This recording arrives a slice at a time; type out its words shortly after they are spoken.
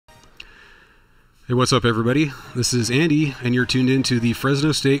Hey, what's up, everybody? This is Andy, and you're tuned into the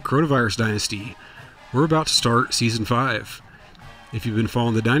Fresno State Coronavirus Dynasty. We're about to start Season 5. If you've been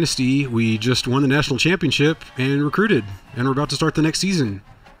following the Dynasty, we just won the national championship and recruited, and we're about to start the next season.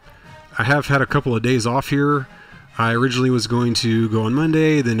 I have had a couple of days off here. I originally was going to go on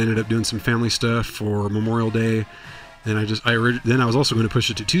Monday, then ended up doing some family stuff for Memorial Day. Then I was also going to push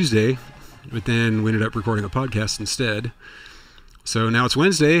it to Tuesday, but then we ended up recording a podcast instead. So now it's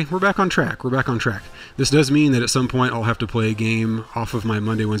Wednesday. We're back on track. This does mean that at some point I'll have to play a game off of my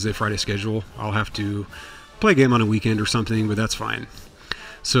Monday, Wednesday, Friday schedule. I'll have to play a game on a weekend or something, but that's fine.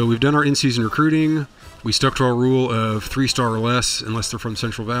 So we've done our in-season recruiting. We stuck to our rule of 3-star or less, unless they're from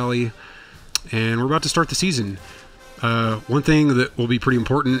Central Valley. And we're about to start the season. One thing that will be pretty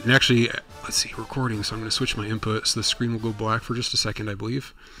important, and actually, let's see, recording, so I'm going to switch my input so the screen will go black for just a second, I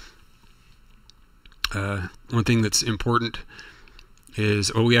believe. One thing that's important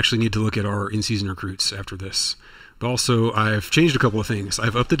is, we actually need to look at our in-season recruits after this. But also, I've changed a couple of things.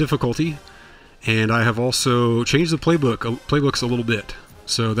 I've upped the difficulty, and I have also changed the playbooks a little bit.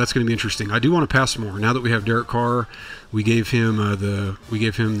 So that's going to be interesting. I do want to pass more. Now that we have Derek Carr, we gave him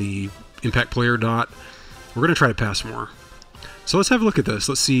the impact player dot. We're going to try to pass more. So let's have a look at this.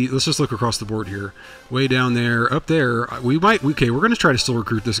 Let's see. Let's just look across the board here. Way down there, up there, we're going to try to still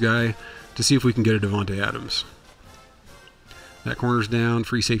recruit this guy to see if we can get a Devontae Adams. That corner's down,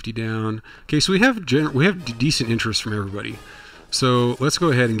 free safety down. Okay, so we have decent interest from everybody. So let's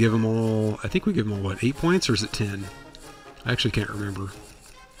go ahead and give them all, I think we give them all, what, 8 points, or is it 10? I actually can't remember.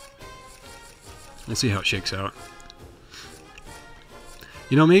 We'll see how it shakes out.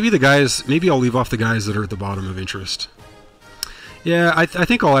 You know, maybe I'll leave off the guys that are at the bottom of interest. Yeah, I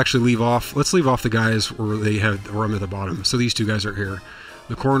think I'll actually let's leave off the guys where I'm at the bottom. So these two guys are here.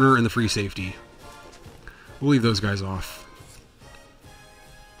 The corner and the free safety. We'll leave those guys off.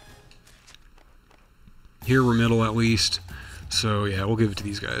 Here we're middle at least. So yeah, we'll give it to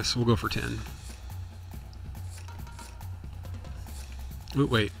these guys. We'll go for 10. Oh,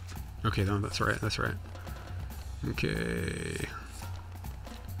 wait. Okay, no, that's right. Okay.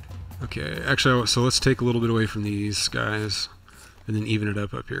 Okay, actually, so let's take a little bit away from these guys and then even it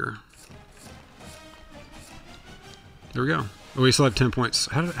up here. There we go. Oh, we still have 10 points.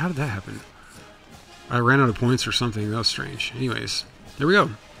 How did that happen? I ran out of points or something. That was strange. Anyways, there we go.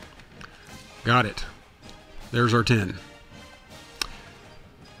 Got it. There's our 10.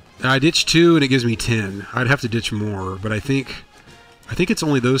 I ditched 2 and it gives me 10. I'd have to ditch more, but I think it's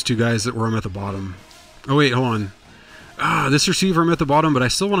only those two guys where I'm at the bottom. Oh wait, hold on. This receiver I'm at the bottom, but I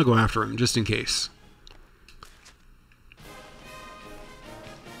still want to go after him just in case.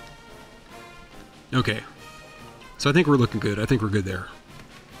 Okay. So I think we're looking good. I think we're good there.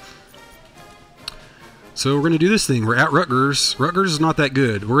 So we're going to do this thing. We're at Rutgers. Rutgers is not that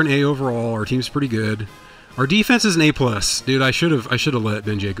good. We're an A overall. Our team's pretty good. Our defense is an A+. Dude, I should have let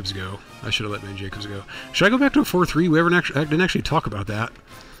Ben Jacobs go. Should I go back to a 4-3? I didn't actually talk about that.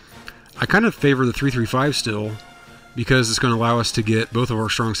 I kind of favor the 3-3-5 still because it's going to allow us to get both of our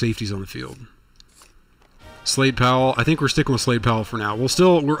strong safeties on the field. Slade Powell. I think we're sticking with Slade Powell for now. I'm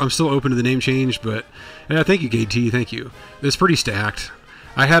still open to the name change, but yeah, thank you, KT. Thank you. It's pretty stacked.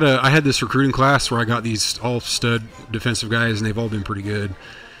 I had this recruiting class where I got these all stud defensive guys, and they've all been pretty good.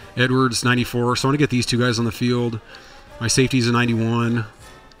 Edwards, 94. So I want to get these two guys on the field. My safety's a 91.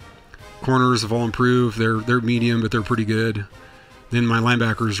 Corners have all improved. They're medium, but they're pretty good. Then my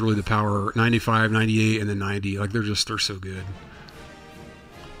linebacker is really the power. 95, 98, and then 90. Like, they're so good.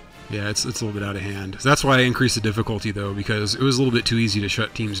 Yeah, it's a little bit out of hand. That's why I increased the difficulty, though, because it was a little bit too easy to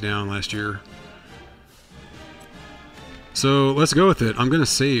shut teams down last year. So let's go with it. I'm going to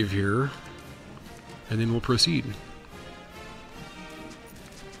save here, and then we'll proceed.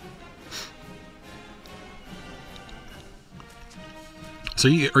 So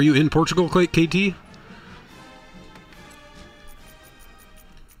are you in Portugal, KT?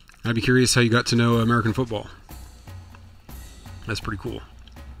 I'd be curious how you got to know American football. That's pretty cool.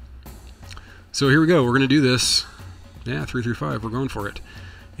 So here we go. We're going to do this. Yeah, 3-3-5. We're going for it.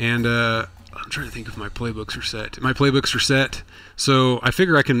 And I'm trying to think if my playbooks are set. My playbooks are set. So I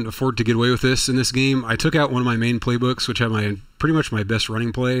figure I can afford to get away with this in this game. I took out one of my main playbooks, which have pretty much my best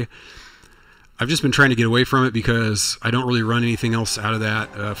running play. I've just been trying to get away from it because I don't really run anything else out of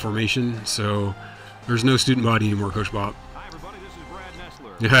that formation. So there's no student body anymore, Coach Bob. Hi everybody, this is Brad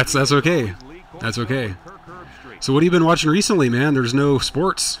Nessler. Yeah, that's okay. That's okay. So what have you been watching recently, man? There's no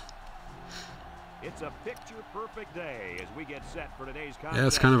sports. It's a picture-perfect day as we get set for today's contest. Yeah,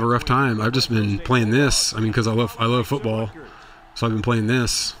 it's kind of a rough time. I've just been playing this. I mean, because I love football, so I've been playing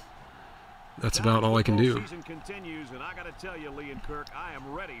this. That's about all I can do. Season continues, and I got to tell you, Lee and Kirk, I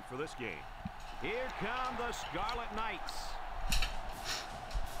am ready for this game. Here come the Scarlet Knights.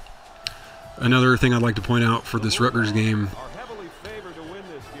 Another thing I'd like to point out for this Rutgers game,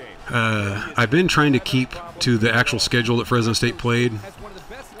 I've been trying to keep to the actual schedule that Fresno State played,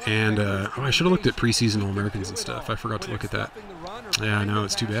 and I should have looked at preseason All-Americans and stuff. I forgot to look at that. Yeah, I know,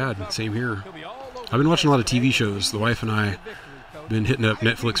 it's too bad. Same here. I've been watching a lot of TV shows. The wife and I have been hitting up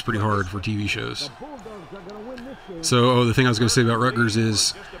Netflix pretty hard for TV shows. So, the thing I was going to say about Rutgers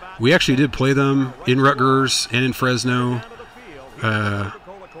is we actually did play them in Rutgers and in Fresno. And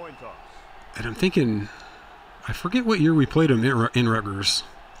I'm thinking, I forget what year we played them in Rutgers.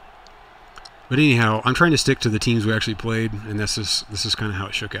 But anyhow, I'm trying to stick to the teams we actually played, and this is kind of how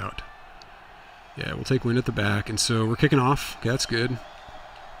it shook out. Yeah, we'll take wind at the back, and so we're kicking off. Okay, that's good.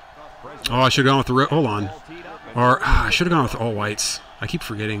 Oh, I should have gone with the... Hold on. Or, I should have gone with all whites. I keep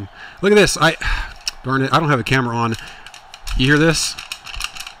forgetting. Look at this. Darn it, I don't have a camera on. You hear this?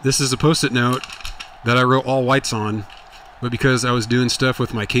 This is a Post-it note that I wrote all whites on, but because I was doing stuff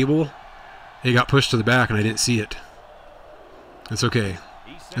with my cable, it got pushed to the back and I didn't see it. It's okay.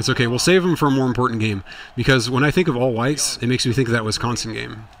 It's okay. We'll save them for a more important game, because when I think of all whites, it makes me think of that Wisconsin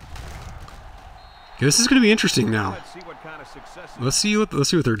game. Okay, this is going to be interesting now. Let's see what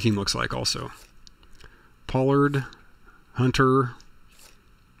their team looks like also. Pollard, Hunter,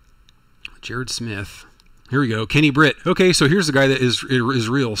 Jared Smith. Here we go. Kenny Britt. Okay, so here's the guy that is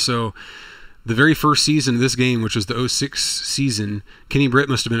real. So the very first season of this game, which was the 06 season, Kenny Britt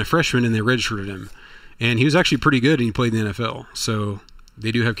must have been a freshman, and they redshirted him. And he was actually pretty good, and he played in the NFL. So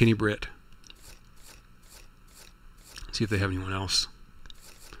they do have Kenny Britt. Let's see if they have anyone else.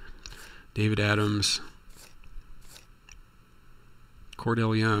 David Adams.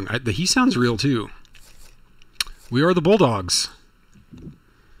 Cordell Young. He sounds real, too. We are the Bulldogs.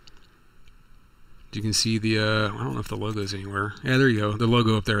 You can see the, I don't know if the logo is anywhere. Yeah, there you go. The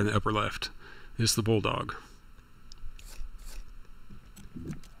logo up there in the upper left. It's the Bulldog.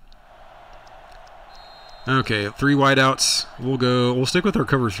 Okay, 3 wideouts. We'll stick with our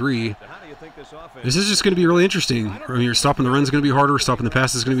cover 3. This is just going to be really interesting. I mean, stopping the run is going to be harder. Stopping the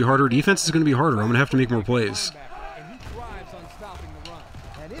pass is going to be harder. Defense is going to be harder. I'm going to have to make more plays.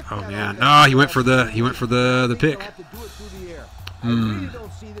 Oh man! Ah, he went for the pick.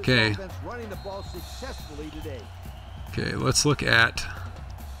 Okay. Okay, let's look at.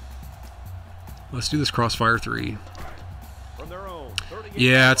 Let's do this crossfire 3.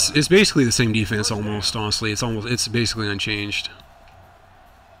 Yeah, it's basically the same defense almost. Honestly, it's basically unchanged.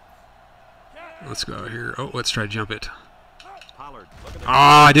 Let's go here. Oh, let's try to jump it.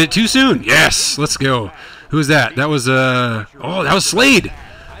 Ah, I did it too soon. Yes, let's go. Who was that? That was oh, that was Slade.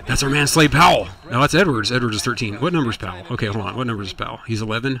 That's our man Slade Powell. No, that's Edwards. Edwards is 13. What number is Powell? Okay, hold on. What number is Powell? He's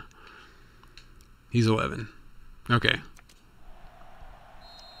 11. He's 11. Okay.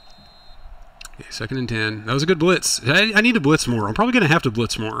 Okay, 2nd and 10. That was a good blitz. I need to blitz more. I'm probably going to have to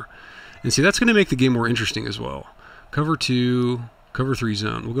blitz more. And see, that's going to make the game more interesting as well. Cover 2, cover 3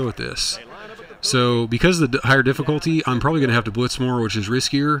 zone. We'll go with this. So because of the higher difficulty, I'm probably going to have to blitz more, which is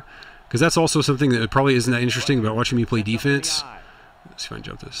riskier. Because that's also something that probably isn't that interesting about watching me play defense. Let's see if I can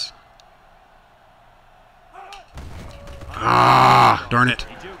jump this. Ah, darn it.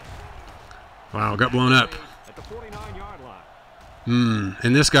 Wow, got blown up.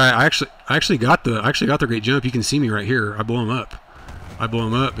 And this guy, I actually got the great jump. You can see me right here. I blow him up.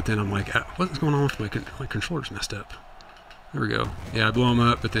 But then I'm like, what's going on with my controller's messed up? There we go. Yeah, I blow him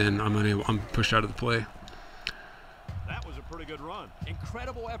up, but then I'm pushed out of the play. That was a pretty good run.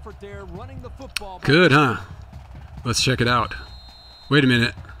 Incredible effort there running the football. Good, huh? Let's check it out. Wait a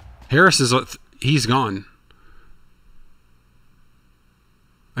minute. Harris he's gone.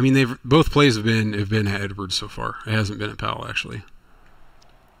 I mean, both plays have been at Edwards so far. It hasn't been at Powell actually.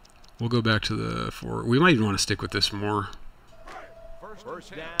 We'll go back to the 4. We might even want to stick with this more.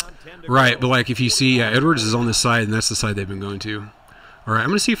 Right, but like if you see, yeah, Edwards is on this side, and that's the side they've been going to. All right, I'm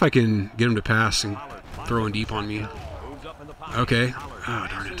going to see if I can get him to pass and throw in deep on me. Okay. Oh,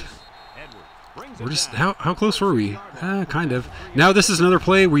 darn it. We're just how close were we? Kind of. Now this is another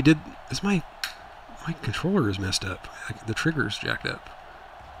play we did. My controller is messed up. The trigger's jacked up.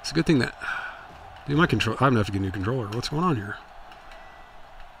 It's a good thing that, dude, my control. I'm gonna have to get a new controller. What's going on here?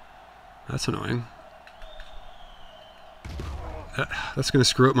 That's annoying. That's gonna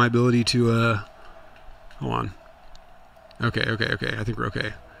screw up my ability to. Hold on. Okay. I think we're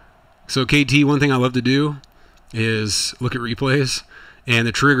okay. So KT, one thing I love to do is look at replays, and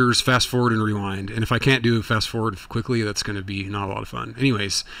the triggers fast forward and rewind. And if I can't do fast forward quickly, that's going to be not a lot of fun.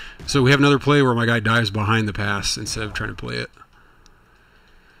 Anyways, so we have another play where my guy dives behind the pass instead of trying to play it.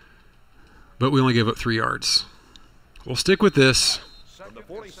 But we only gave up 3 yards. We'll stick with this.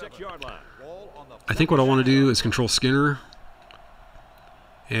 the 46-yard line. I think what I want to do is control Skinner.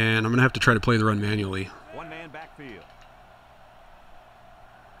 And I'm going to have to try to play the run manually. One-man backfield.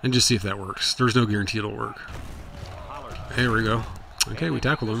 And just see if that works. There's no guarantee it'll work. There we go. Okay, we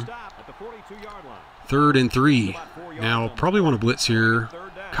tackled him. 3rd and 3. Now, probably want to blitz here.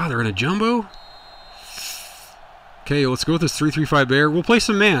 God, they're in a jumbo? Okay, let's go with this 3-3-5 bear. We'll play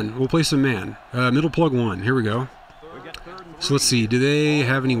some man. Middle plug 1. Here we go. So let's see. Do they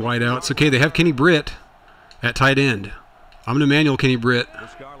have any wideouts? Okay, they have Kenny Britt at tight end. I'm going to manual Kenny Britt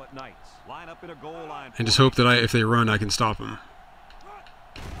and just hope that if they run, I can stop them.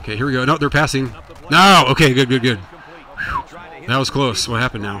 Okay, here we go. No, they're passing. No! Okay, good. That was close. What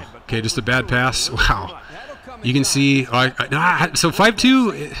happened now? Okay, just a bad pass. Wow. You can see. So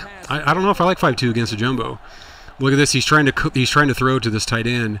 5-2. I don't know if I like 5-2 against a jumbo. Look at this. He's trying to throw to this tight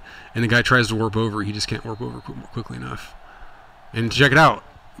end, and the guy tries to warp over. He just can't warp over quickly enough. And check it out,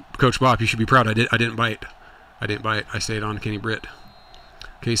 Coach Bob. You should be proud. I didn't bite. I stayed on Kenny Britt.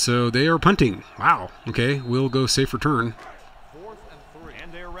 Okay, so they are punting. Wow. Okay, we'll go safe return.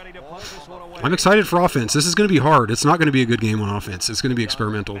 I'm excited for offense. This is going to be hard. It's not going to be a good game on offense. It's going to be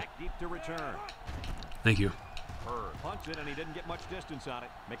experimental. Thank you.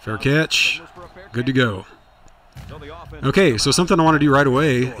 Fair catch. Good to go. Okay, so something I want to do right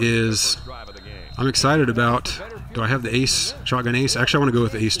away is I'm excited about, do I have the ace, shotgun ace? Actually, I want to go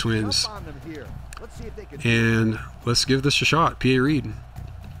with the ace twins. And let's give this a shot. PA Reed.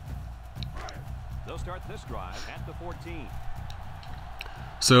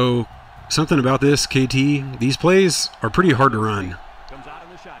 So something about this, KT, these plays are pretty hard to run,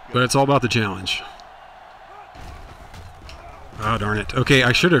 but it's all about the challenge. Oh, darn it. Okay,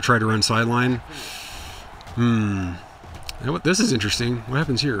 I should have tried to run sideline. This is interesting. What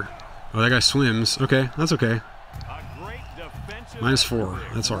happens here? Oh, that guy swims. Okay, that's okay. -4.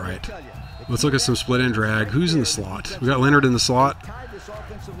 That's all right. Let's look at some split end drag. Who's in the slot? We got Leonard in the slot.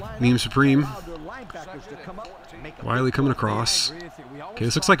 Meme Supreme. Wiley coming across. Okay,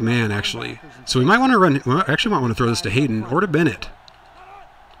 this looks like man, actually. So we might want to run. We actually might want to throw this to Hayden or to Bennett.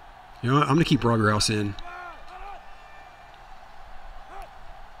 You know what? I'm going to keep Rouse in.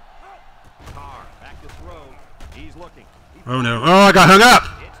 Oh, no. Oh, I got hung up!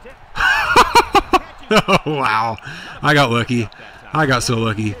 Oh, wow. I got lucky. I got so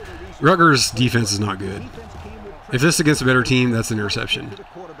lucky. Rutgers' defense is not good. If this is against a better team, that's an interception.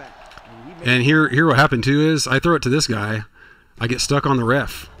 And here what happened, too, is I throw it to this guy. I get stuck on the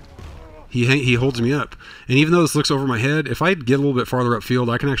ref. He holds me up. And even though this looks over my head, if I get a little bit farther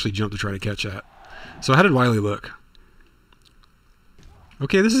upfield, I can actually jump to try to catch that. So how did Wiley look?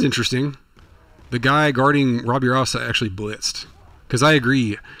 Okay, this is interesting. The guy guarding Robbie Ross actually blitzed. Because I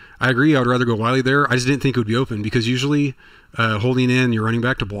agree. I would rather go Wiley there. I just didn't think it would be open. Because usually holding in your running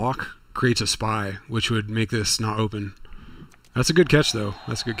back to block creates a spy, which would make this not open. That's a good catch, though.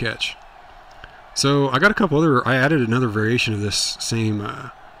 That's a good catch. So I got a couple other. I added another variation of this same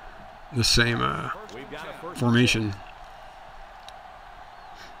formation.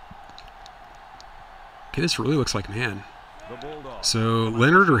 Okay, this really looks like man. So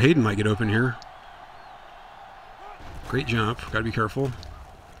Leonard or Hayden might get open here. Great jump. Got to be careful.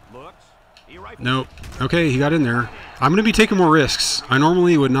 Nope. Okay, he got in there. I'm going to be taking more risks. I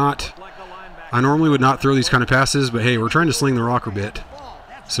normally would not throw these kind of passes, but hey, we're trying to sling the rock a bit.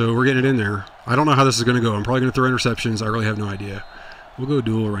 So we're getting it in there. I don't know how this is going to go. I'm probably going to throw interceptions. I really have no idea. We'll go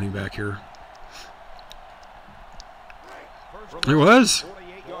dual running back here. It was.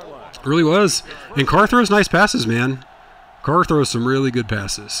 It really was. And Carr throws nice passes, man. Carr throws some really good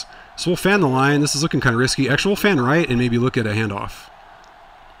passes. So we'll fan the line. This is looking kind of risky. Actually, we'll fan right and maybe look at a handoff.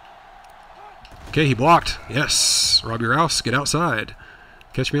 Okay, he blocked. Yes. Robbie Rouse, get outside.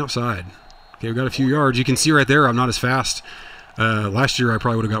 Catch me outside. Okay, we got a few yards. You can see right there I'm not as fast. Last year I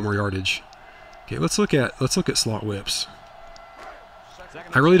probably would have got more yardage. Okay, let's look at slot whips.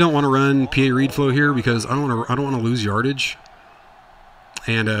 I really don't want to run PA read flow here because I don't want to lose yardage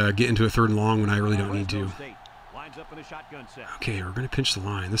and get into a 3rd and long when I really don't need to. Okay, we're going to pinch the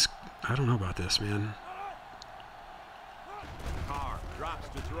line. I don't know about this, man.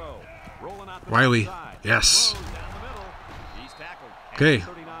 Wiley, yes. Okay.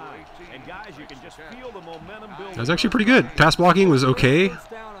 That was actually pretty good. Pass blocking was okay.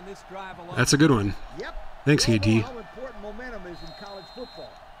 That's a good one. Thanks, KT.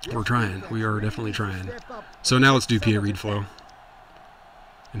 We're trying. We are definitely trying. So now let's do PA read flow.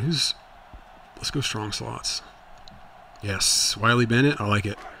 And let's go strong slots. Yes, Wiley Bennett. I like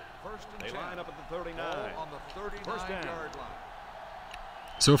it.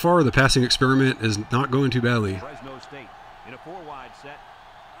 So far, the passing experiment is not going too badly. In a 4-wide set.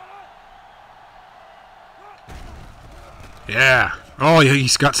 Yeah. Oh, yeah,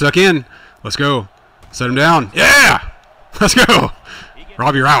 he's got stuck in. Let's go. Set him down. Yeah. Let's go.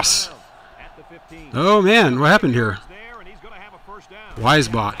 Robbie Rouse. Oh, man. What happened here?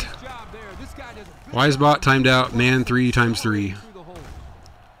 Wisebot. Wisebot timed out. Man 3 times 3.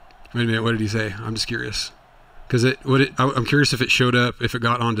 Wait a minute. What did he say? I'm just curious. Because I'm curious if it showed up, if it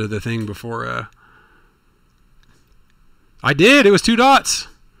got onto the thing before. I did. It was 2 dots.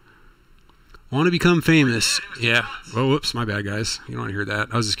 Want to become famous. Yeah. Oh, whoops. My bad, guys. You don't want to hear that.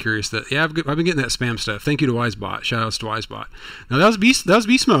 I was just curious that. Yeah, I've been getting that spam stuff. Thank you to Wisebot. Shout outs to Wisebot. Now, that was beast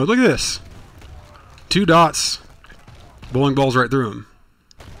mode. Look at this. 2 dots. Bowling balls right through them.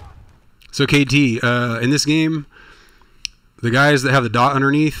 So, KT, in this game, the guys that have the dot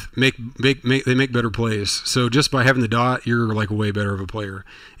underneath make better plays. So, just by having the dot, you're like way better of a player.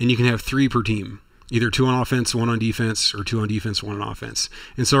 And you can have 3 per team. Either 2 on offense, 1 on defense, or 2 on defense, 1 on offense.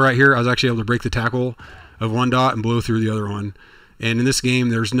 And so right here, I was actually able to break the tackle of 1 dot and blow through the other one. And in this game,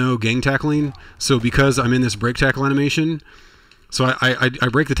 there's no gang tackling. So because I'm in this break tackle animation, so I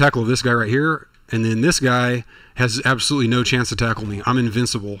break the tackle of this guy right here, and then this guy has absolutely no chance to tackle me. I'm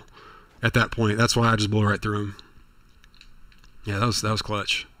invincible at that point. That's why I just blow right through him. Yeah, that was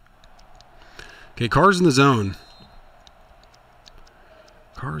clutch. Okay, cars in the zone.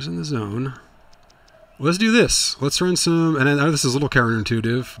 Cars in the zone. Let's do this. Let's run some, and I know this is a little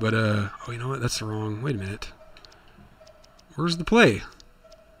counterintuitive, but, oh, you know what? That's wrong. Wait a minute. Where's the play?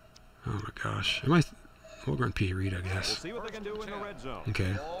 Oh, my gosh. We'll run P. Reed, I guess. See what they can do in the red zone.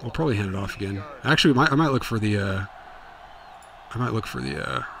 Okay. We'll probably hand it off again. Actually, I might look for the,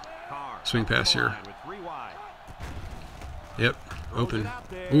 swing pass here. Yep. Open.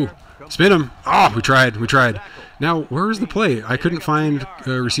 Ooh. Spin him. Oh, we tried. Now, where's the play? I couldn't find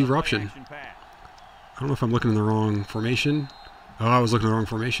a receiver option. I don't know if I'm looking in the wrong formation. Oh, I was looking in the wrong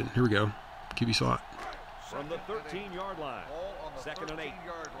formation. Here we go. QB slot. From the 13-yard line. 2nd and 8.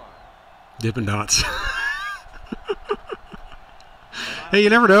 Dipping dots. Hey, you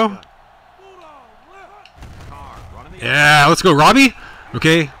never know. Yeah, let's go, Robbie.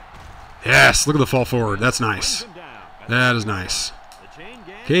 Okay. Yes, look at the fall forward. That's nice. That is nice.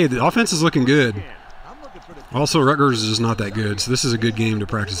 Okay, the offense is looking good. Also, Rutgers is just not that good, so this is a good game to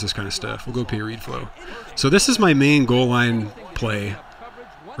practice this kind of stuff. We'll go P. Reed flow. So this is my main goal line play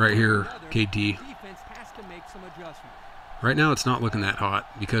right here, KT. Right now it's not looking that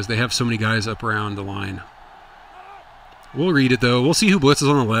hot because they have so many guys up around the line. We'll read it, though. We'll see who blitzes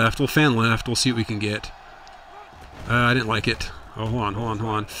on the left. We'll fan left. We'll see what we can get. I didn't like it. Oh, hold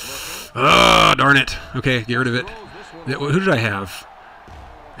on. Oh, darn it. Okay, get rid of it. Who did I have?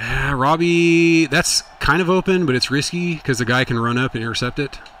 Robbie, that's kind of open, but it's risky because the guy can run up and intercept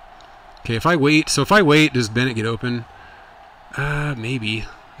it. Okay, if I wait, does Bennett get open? Maybe.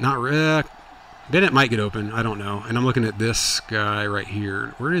 Not Bennett might get open. I don't know. And I'm looking at this guy right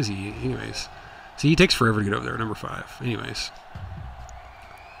here. Where is he? Anyways. See, he takes forever to get over there, number 5. Anyways.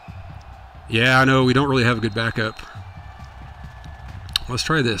 Yeah, I know. We don't really have a good backup. Let's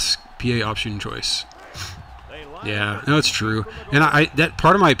try this. PA option choice. Yeah, no, it's true. And that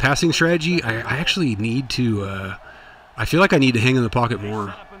part of my passing strategy, I actually need to, I feel like I need to hang in the pocket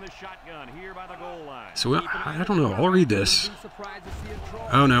more. So, I don't know. I'll read this.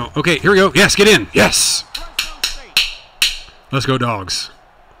 Oh, no. Okay, here we go. Yes, get in. Yes. Let's go, dogs.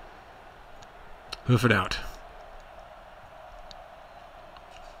 Hoof it out.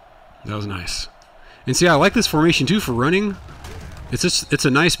 That was nice. And see, I like this formation, too, for running. It's a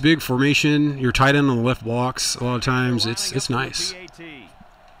nice big formation. You're tight end on the left blocks a lot of times. It's nice.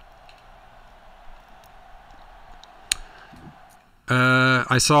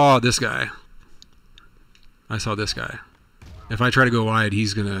 I saw this guy. If I try to go wide,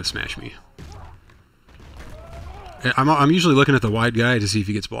 he's gonna smash me. I'm usually looking at the wide guy to see if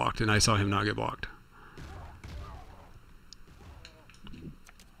he gets blocked, and I saw him not get blocked.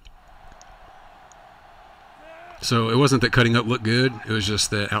 So it wasn't that cutting up looked good. It was just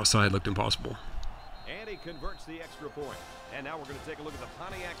that outside looked impossible. And he converts the extra point. And now we're going to take a look at the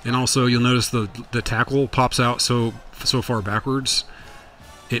Pontiac. And also, you'll notice the tackle pops out so far backwards.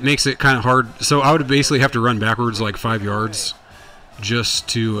 It makes it kind of hard. So I would basically have to run backwards like 5 yards just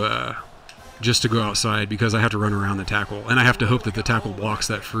to go outside because I have to run around the tackle, and I have to hope that the tackle blocks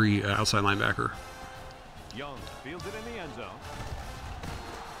that free outside linebacker. Young fields it in the end zone.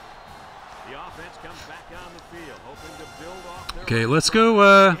 The offense comes back on the field, hoping to build off their Okay, let's go.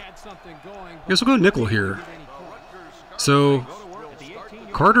 I guess we'll go nickel here. So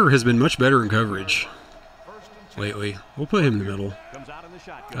Carter has been much better in coverage lately. We'll put him in the middle.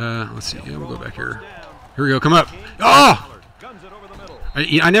 Let's see. Yeah, we'll go back here. Here we go. Come up. Oh!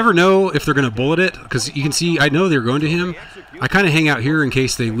 I never know if they're going to bullet it, because you can see, I know they're going to him. I kind of hang out here in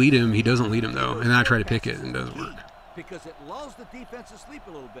case they lead him. He doesn't lead him, though, and then I try to pick it, and it doesn't work. Because it lulls the defense to sleep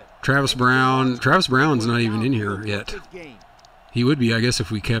a little bit. Travis Brown's not even in here yet. He would be, I guess,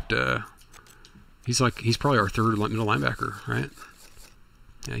 if we kept, he's probably our third middle linebacker, right?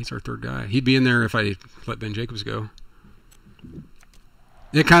 Yeah, he's our third guy. He'd be in there if I let Ben Jacobs go.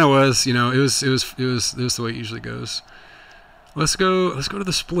 It kind of was, you know, it was the way it usually goes. Let's go to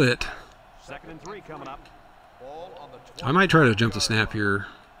the split. 2nd and 3 coming up. I might try to jump the snap here.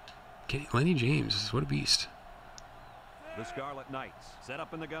 Okay, Lenny James, what a beast. The Scarlet Knights set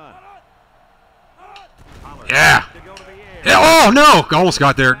up in the gun. Yeah. Oh no! Almost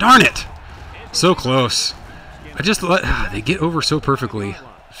got there. Darn it! So close. I just let they get over so perfectly.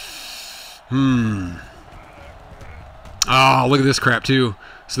 Oh, look at this crap too.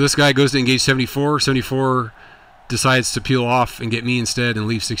 So this guy goes to engage 74. 74 decides to peel off and get me instead and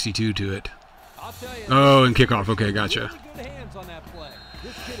leave 62 to it. Oh, and kickoff. Okay, gotcha.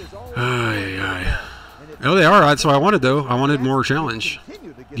 Oh, they are. That's what I wanted, though. I wanted more challenge.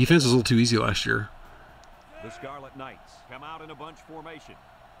 Defense was a little too easy last year. The Scarlet Knights come out in a bunch formation.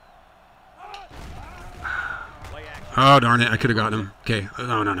 Oh, darn it. I could have gotten him. Okay.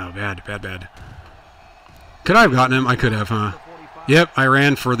 Oh, no. Bad. Could I have gotten him? I could have, huh? Yep, I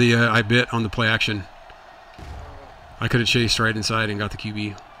ran for the, I bit on the play action. I could have chased right inside and got the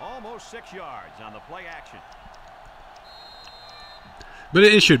QB. Almost 6 yards on the play action. But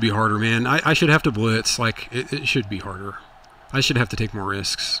it should be harder, man. I should have to blitz. Like, it should be harder. I should have to take more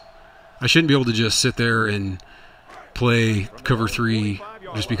risks. I shouldn't be able to just sit there and play cover 3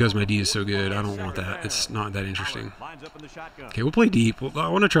 just because my D is so good. I don't want that. It's not that interesting. Okay, we'll play deep. I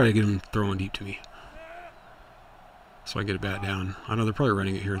want to try to get him throwing deep to me, so I can get it bat down. I know they're probably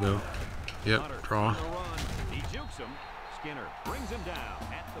running it here, though. Yep, draw.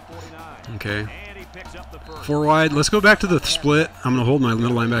 Okay. 4 wide. Let's go back to the split. I'm going to hold my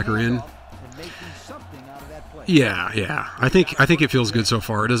middle linebacker in. Yeah. I think it feels good so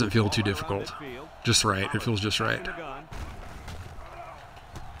far. It doesn't feel too difficult. Just right. It feels just right.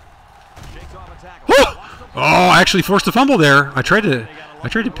 Oh, I actually forced a fumble there. I tried to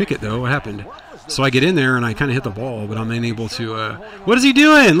pick it, though. What happened? So I get in there and I kind of hit the ball, but I'm unable to. What is he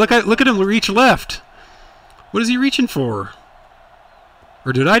doing? Look at him reach left. What is he reaching for?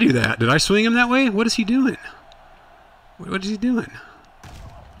 Or did I do that? Did I swing him that way? What is he doing? What is he doing?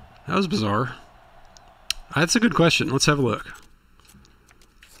 That was bizarre. That's a good question. Let's have a look.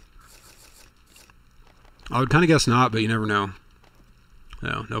 I would kind of guess not, but you never know.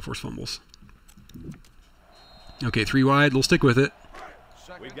 No forced fumbles. Okay, 3 wide. We'll stick with it.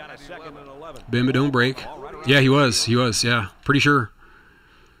 We've got a 2nd and 11. Bend but don't break. Yeah, he was. Yeah, pretty sure.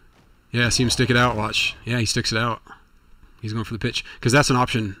 Yeah, see him stick it out. Watch. Yeah, he sticks it out. He's going for the pitch because that's an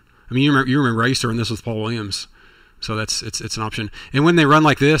option. I mean, you remember I used to run this with Paul Williams, so it's an option. And when they run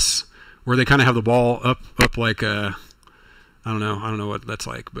like this, where they kind of have the ball up like I don't know what that's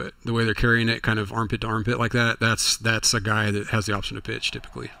like, but the way they're carrying it, kind of armpit to armpit like that, that's a guy that has the option to pitch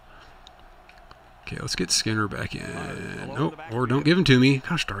typically. Okay, let's get Skinner back in. Nope, or don't give him to me.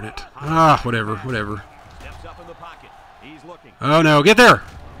 Gosh darn it. Whatever. Oh no, get there.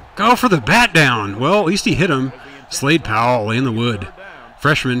 Go for the bat down. Well, at least he hit him. Slade Powell in the wood.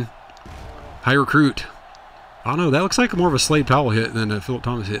 Freshman. High recruit. I don't know. That looks like more of a Slade Powell hit than a Philip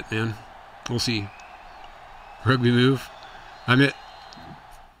Thomas hit, man. We'll see. Rugby move.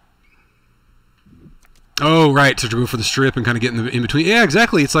 Oh, right. To go for the strip and kind of get in between. Yeah,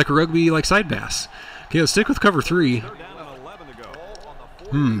 exactly. It's like a rugby side pass. Okay, let's stick with cover 3. What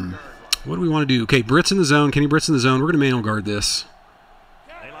do we want to do? Okay, Britt's in the zone. Kenny Britt's in the zone. We're going to manual guard this.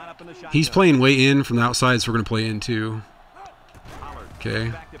 He's playing way in from the outside, so we're going to play in too.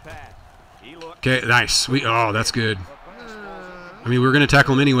 Okay. Okay, nice. Oh, that's good. I mean, we were going to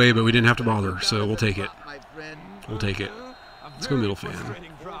tackle him anyway, but we didn't have to bother, so we'll take it. We'll take it. Let's go middle fan.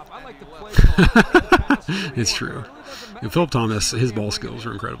 It's true. And Philip Thomas, his ball skills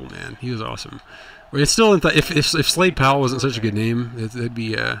are incredible, man. He was awesome. It's still if Slade Powell wasn't such a good name, it'd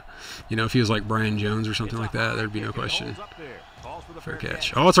be if he was like Brian Jones or something like that, there'd be no question. Fair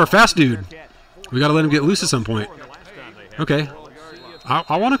catch. Oh, it's our fast dude. We got to let him get loose at some point. Okay.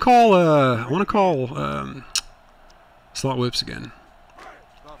 I want to call. Slot whips again.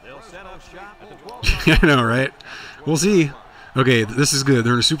 I know, right? We'll see. Okay, this is good.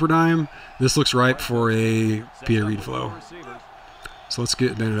 They're in a super dime. This looks ripe for a PA read flow. So let's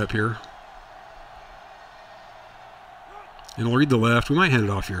get Bennett up here. And we'll read the left. We might hand it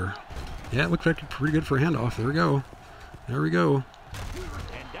off here. Yeah, it looked like pretty good for a handoff. There we go. There we go.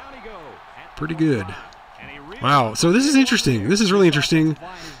 Pretty good. Wow. So this is interesting. This is really interesting.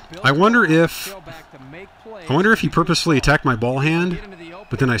 I wonder if he purposefully attacked my ball hand,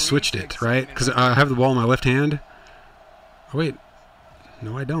 but then I switched it, right? Because I have the ball in my left hand. Oh, wait.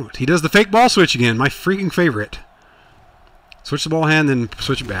 No, I don't. He does the fake ball switch again. My freaking favorite. Switch the ball hand, then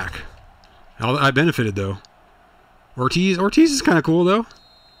switch it back. I benefited, though. Ortiz is kind of cool, though.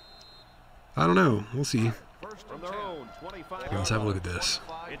 I don't know. We'll see. Okay, let's have a look at this.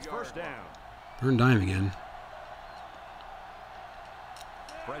 It's first down. Third and dime again.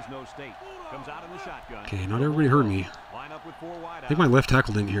 Fresno State comes out in the shotgun. Okay, not everybody heard me. Line up with 4 wide I think my left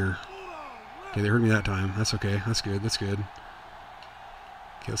tackle didn't hear. Okay, they heard me that time. That's okay. That's good. That's good.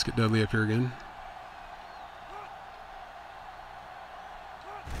 Okay, let's get Dudley up here again.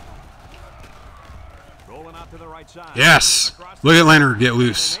 Rolling out to the right side. Yes! Look at Leonard get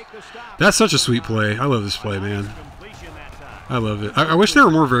loose. That's such a sweet play. I love this play, man. I love it. I wish there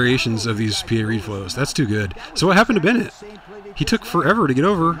were more variations of these PA read flows. That's too good. So what happened to Bennett? He took forever to get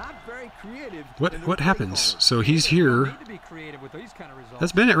over. What happens? So he's here.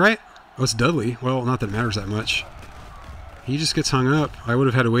 That's Bennett, right? Oh, it's Dudley. Well, not that it matters that much. He just gets hung up. I would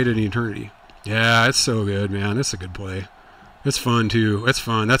have had to wait an eternity. Yeah, it's so good, man. It's a good play. It's fun, too. It's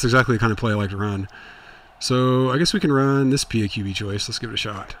fun. That's exactly the kind of play I like to run. So I guess we can run this PAQB choice. Let's give it a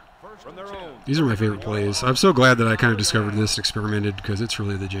shot. These are my favorite plays. I'm so glad that I kind of discovered this and experimented because it's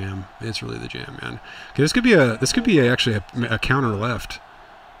really the jam. It's really the jam, man. Okay, this could be actually a counter left.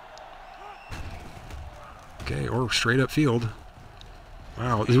 Okay, or straight up field.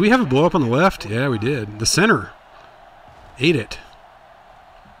 Wow, did we have a blow up on the left? Yeah, we did. The center ate it.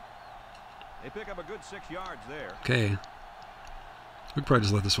 They pick up a good 6 yards there. Okay, we could probably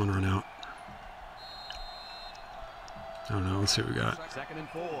just let this one run out. I don't know. Let's see what we got. 2nd and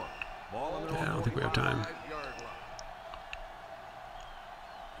 4. Yeah, I don't think we have time.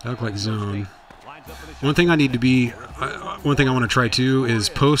 That looked like zone. One thing I need to be, one thing I want to try too is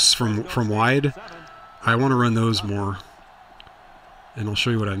posts from wide. I want to run those more, and I'll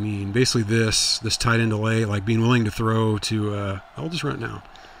show you what I mean. Basically, this tight end delay, like being willing to throw to. I'll just run it now.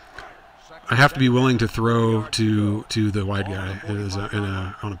 I have to be willing to throw to the wide guy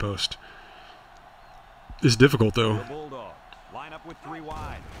on a post. It's difficult though. Line up with 3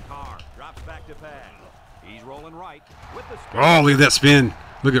 wide. Carr drops back to pass. He's rolling right with the spin. Oh, look at that spin.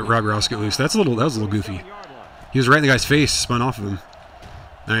 Look at Rob Rouse get loose. That was a little goofy. He was right in the guy's face, spun off of him.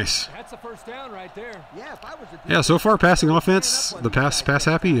 Nice. That's a first down right there. Yeah, so far passing offense, the pass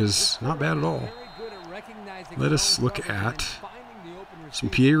happy is not bad at all. Let us look at some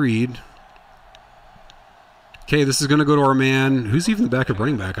PA read. Okay, this is going to go to our man. Who's even the backup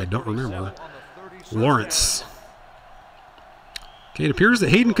running back? I don't remember. Lawrence. Okay, it appears that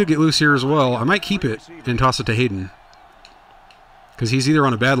Hayden could get loose here as well. I might keep it and toss it to Hayden, because he's either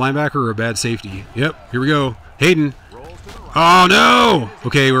on a bad linebacker or a bad safety. Yep, here we go. Hayden. Oh, no!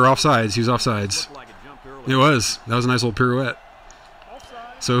 Okay, we're offsides. He was offsides. It was. That was a nice little pirouette.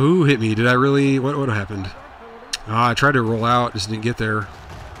 So who hit me? Did I really? What happened? I tried to roll out, just didn't get there.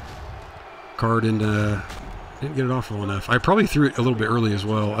 Carr didn't get it off well enough. I probably threw it a little bit early as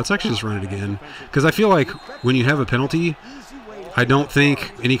well. Let's actually just run it again, because I feel like when you have a penalty, I don't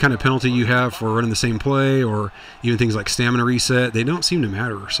think any kind of penalty you have for running the same play or even things like stamina reset, they don't seem to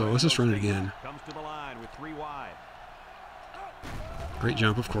matter. So let's just run it again. Great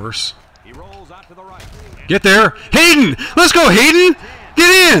jump, of course. Get there. Hayden! Let's go, Hayden!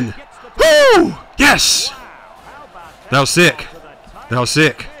 Get in! Woo! Yes! That was sick. That was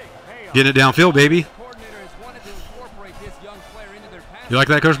sick. Getting it downfield, baby. You like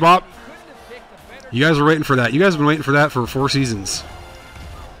that, Coach Bob? You guys were waiting for that. You guys have been waiting for that for 4 seasons.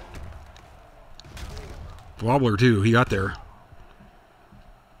 Wobbler, too. He got there.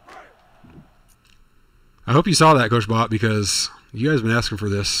 I hope you saw that, Coach Bob, because you guys have been asking for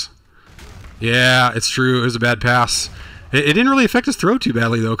this. Yeah, it's true. It was a bad pass. It didn't really affect his throw too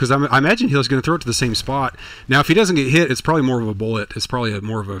badly, though, because I imagine he was going to throw it to the same spot. Now, if he doesn't get hit, it's probably more of a bullet. It's probably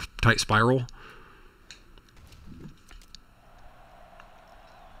more of a tight spiral.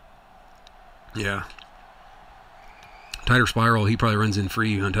 Yeah. Tighter spiral, he probably runs in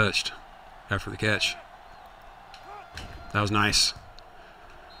free, untouched after the catch. That was nice.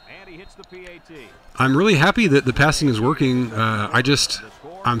 And he hits the PAT. I'm really happy that the passing is working. I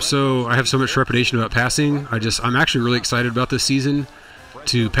have so much trepidation about passing. I'm actually really excited about this season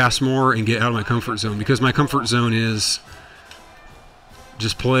to pass more and get out of my comfort zone, because my comfort zone is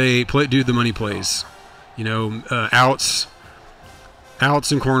just do the money plays. You know, outs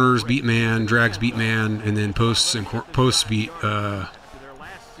and corners beat man, drags beat man, and then posts beat.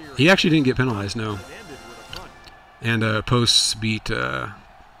 He actually didn't get penalized, no. And posts beat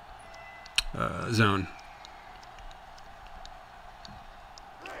zone.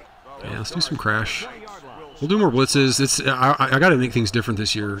 Yeah, let's do some crash. We'll do more blitzes. I got to make things different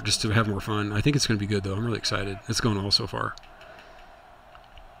this year just to have more fun. I think it's going to be good, though. I'm really excited. It's going well so far.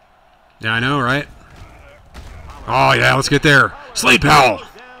 Yeah, I know, right? Oh, yeah, let's get there. Slade Powell.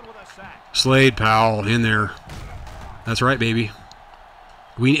 Slade Powell in there. That's right, baby.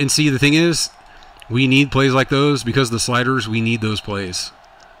 And see, the thing is, we need plays like those because the sliders, we need those plays.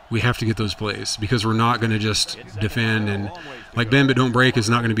 We have to get those plays because we're not going to just defend and like bend but don't break is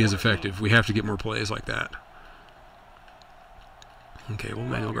not going to be as effective. We have to get more plays like that. Okay, we'll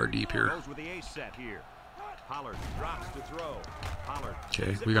manual guard deep here.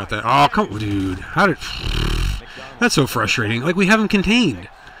 Okay, we got that. Oh, come on, dude. How did... That's so frustrating. Like, we have him contained.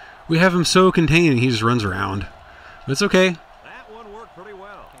 We have him so contained and he just runs around. But it's okay.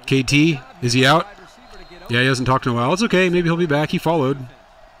 KT, is he out? Yeah, he hasn't talked in a while. It's okay. Maybe he'll be back. He followed.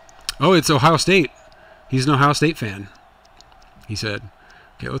 Oh, it's Ohio State. He's an Ohio State fan, he said.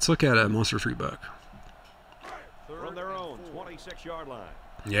 Okay, let's look at a Monster 3 buck. From their own 26-yard line.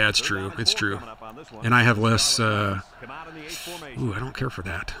 Yeah, it's true. It's true. And I have less... ooh, I don't care for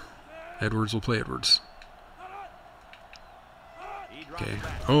that. Edwards will play Edwards. Okay.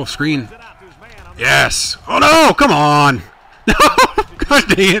 Oh, screen. Yes. Oh, no! Come on! No! God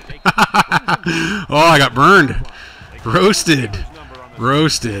dang it. Oh, I got burned. Roasted.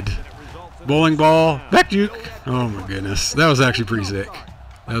 Roasted. Bowling ball. Back juke. Oh, my goodness. That was actually pretty sick.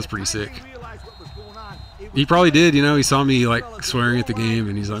 That was pretty sick. He probably did, you know. He saw me, like, swearing at the game,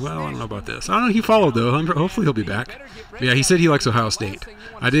 and he's like, well, I don't know about this. I don't know. He followed, though. Hopefully he'll be back. But yeah, he said he likes Ohio State.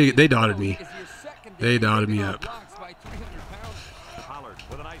 They dotted me. They dotted me up.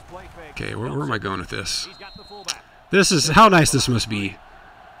 Okay, where am I going with this? This is how nice this must be.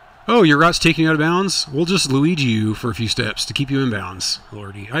 Oh, your route's taking you out of bounds? We'll just Luigi you for a few steps to keep you in bounds,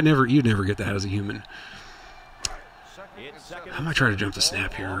 Lordy. You'd never get that as a human. I might try to jump the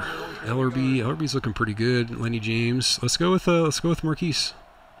snap here. LRB's looking pretty good. Lenny James. Let's go with Marquise.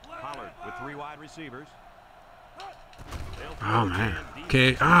 Oh man.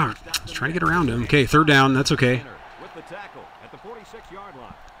 Okay. I was trying to get around him. Okay, third down. That's okay.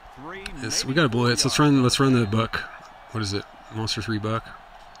 We got a blitz. Let's run the buck. What is it? Monster 3 buck.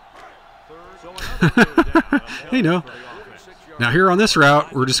 Hey, no. Now here on this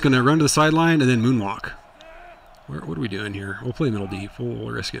route, we're just going to run to the sideline and then moonwalk. What are we doing here? We'll play middle deep. We'll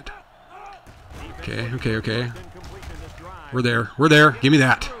risk it. Okay. We're there. Give me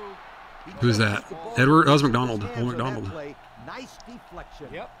that. Who's that? Edward? Oh, it's McDonald. Old McDonald.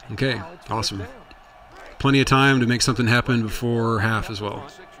 Okay, awesome. Plenty of time to make something happen before half as well.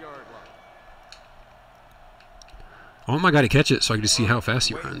 I want my guy to catch it so I can just see how fast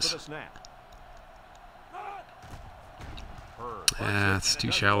he runs. That's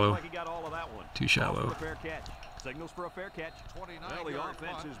too shallow. Too shallow.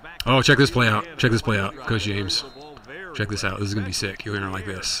 Oh, check this play out. Check this play out. Coach James. Check this out. This is going to be sick. You're going to like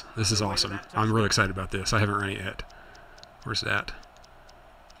this. This is awesome. I'm really excited about this. I haven't run it yet. Where's that?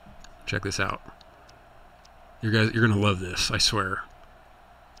 Check this out. You're going to love this. I swear.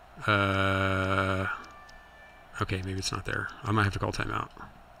 Okay, maybe it's not there. I might have to call timeout.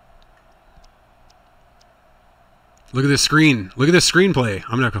 Look at this screen. Look at this screenplay.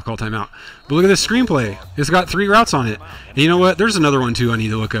 I'm not going to call timeout. But look at this screenplay. It's got 3 routes on it. And you know what? There's another one, too, I need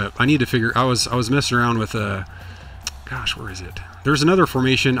to look up. I need to figure... I was messing around with... gosh, where is it? There's another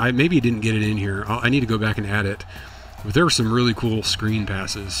formation. I maybe didn't get it in here. I need to go back and add it. But there were some really cool screen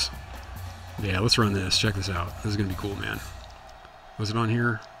passes. Yeah, let's run this. Check this out. This is going to be cool, man. Was it on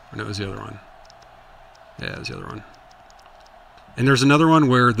here? Or no, it was the other one. Yeah, it was the other one. And there's another one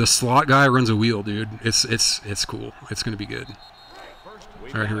where the slot guy runs a wheel, dude. It's cool. It's going to be good.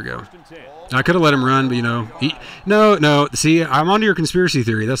 All right, here we go. I could have let him run, but, you know. No. See, I'm onto your conspiracy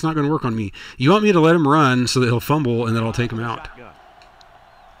theory. That's not going to work on me. You want me to let him run so that he'll fumble and then I'll take him out.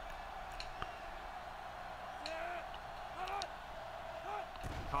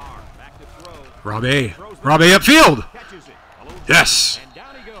 Robbie upfield. Yes.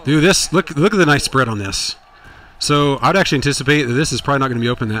 Dude, look at the nice spread on this. So I'd actually anticipate that this is probably not going to be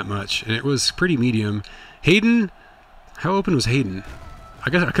open that much, and it was pretty medium. Hayden, how open was Hayden?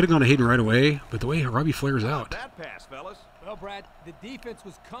 I guess I could have gone to Hayden right away, but the way Robbie flares out. Well, Brad, the defense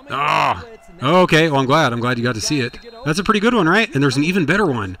was coming. Okay. Well, I'm glad you got to see it. That's a pretty good one, right? And there's an even better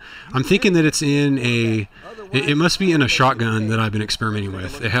one. I'm thinking that it's in a. It must be in a shotgun that I've been experimenting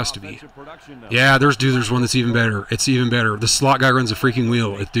with. It has to be. Yeah, there's one that's even better. It's even better. The slot guy runs a freaking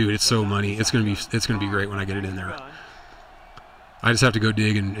wheel. Dude, it's so money. It's gonna be great when I get it in there. I just have to go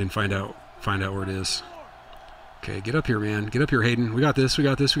dig and find out where it is. Okay, get up here, man. Get up here, Hayden. We got this.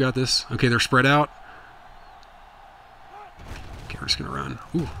 Okay, they're spread out. Okay, we're just gonna run.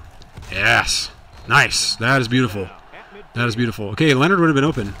 Ooh. Yes. Nice. That is beautiful. That is beautiful. Okay, Leonard would have been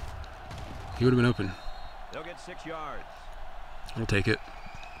open. He would have been open. They'll get 6 yards. I'll take it.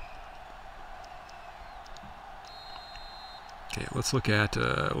 Okay, let's look at,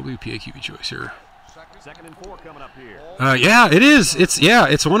 we'll do PAQB choice here. 2nd and 4 coming up here. Yeah, it is.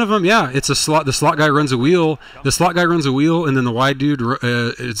 It's one of them. Yeah, it's a slot. The slot guy runs a wheel. The slot guy runs a wheel, and then the wide dude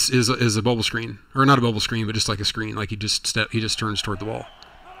is a bubble screen, or not a bubble screen, but just like a screen. Like he just turns toward the ball.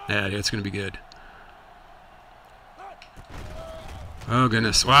 Yeah, it's gonna be good. Oh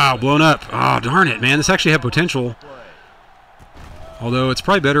goodness! Wow, blown up. Oh darn it, man! This actually had potential. Although it's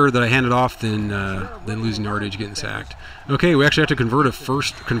probably better that I hand it off than losing yardage, getting sacked. Okay, we actually have to convert a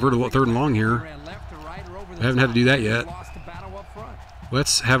 3rd and long here. I haven't had to do that yet.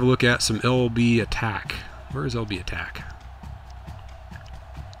 Let's have a look at some LB attack. Where is LB attack?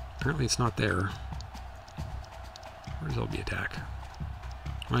 Apparently it's not there. Where's LB attack?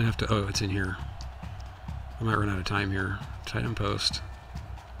 Might have to, oh, it's in here. I might run out of time here. Tight end post.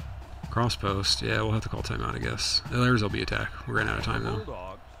 Cross post. Yeah, we'll have to call timeout, I guess. Oh, there's LB attack. We're running out of time, though.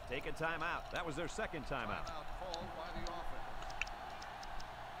 Bulldogs take a timeout. That was their 2nd timeout.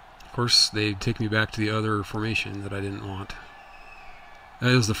 Of course, they take me back to the other formation that I didn't want.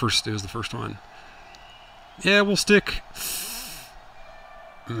 It was the first one. Yeah, we'll stick.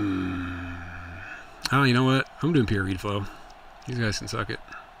 Oh, you know what? I'm doing Pierre Reed flow. These guys can suck it.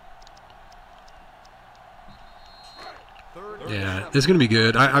 Yeah, it's going to be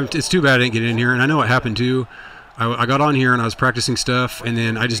good. It's too bad I didn't get in here, and I know what happened too. I got on here and I was practicing stuff, and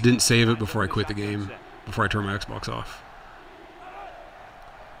then I just didn't save it before I quit the game, before I turned my Xbox off.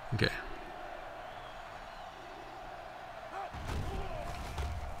 Okay.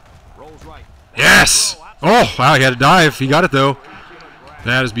 Yes! Oh, wow, he had to dive. He got it, though.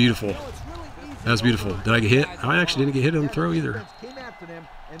 That is beautiful. That was beautiful. Did I get hit? I actually didn't get hit on the throw either.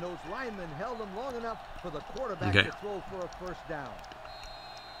 Okay.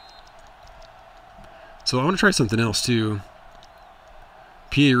 So I want to try something else, too.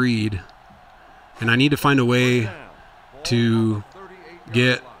 PA Reed. And I need to find a way to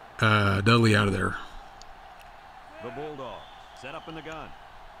get Dudley out of there. The Bulldog set up in the gun.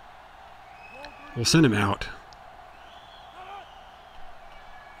 We'll send him out.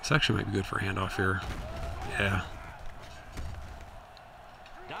 This actually might be good for a handoff here. Yeah.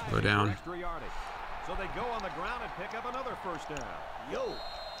 Go down. So they go on the ground and pick up another 1st down.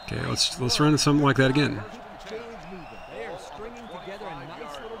 Okay, let's run something like that again.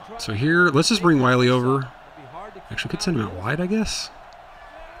 So here, let's just bring Wiley over. Actually, we could send him out wide, I guess.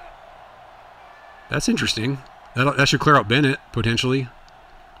 That's interesting. That should clear out Bennett, potentially.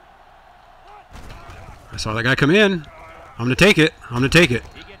 I saw that guy come in. I'm going to take it. I'm going to take it.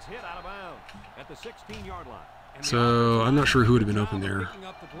 He gets hit out of bounds at the 16-yard line. So I'm not sure who would have been open there.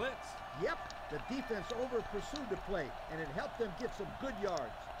 Yep, the defense over-pursued the play, and it helped them get some good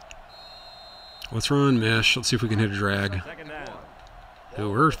yards. Let's run mesh. Let's see if we can hit a drag.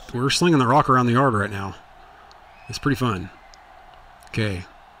 Dude, we're slinging the rock around the yard right now. It's pretty fun. Okay.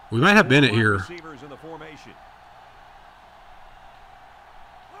 We might have Bennett here.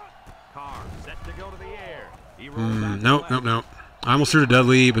 Nope. I almost threw to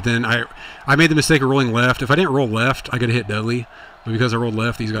Dudley, but then I made the mistake of rolling left. If I didn't roll left, I could have hit Dudley. But because I rolled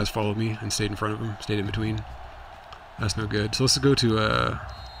left, these guys followed me and stayed in front of him, stayed in between. That's no good. So let's go to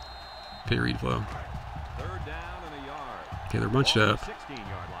pay read flow. Okay, they're bunched up.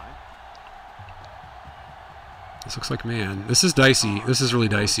 This looks like man. This is dicey. This is really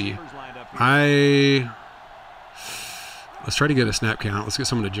dicey. Let's try to get a snap count. Let's get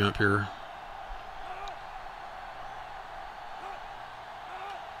someone to jump here.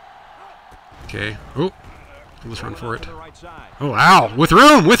 Okay. Oh, let's run for it. Oh, wow. With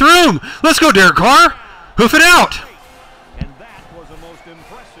room. With room. Let's go, Derek Carr. Hoof it out.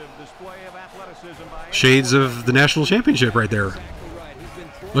 Shades of the national championship right there.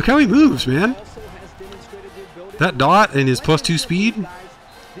 Look how he moves, man. That dot and his +2 speed.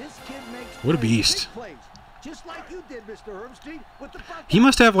 What a beast. He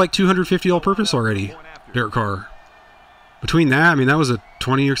must have like 250 all-purpose already, Derek Carr. Between that, I mean, that was a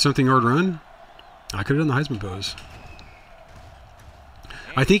 20 or something yard run. I could have done the Heisman pose.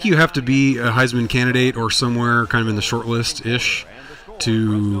 I think you have to be a Heisman candidate or somewhere kind of in the short list-ish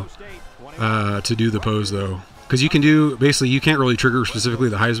to do the pose, though. Because you can do, basically, you can't really trigger specifically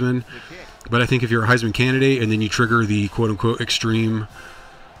the Heisman, but I think if you're a Heisman candidate and then you trigger the quote-unquote extreme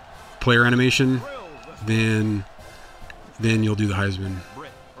player animation, then you'll do the Heisman.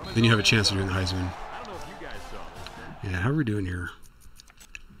 Then you have a chance of doing the Heisman. Yeah, how are we doing here?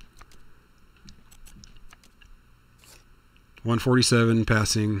 147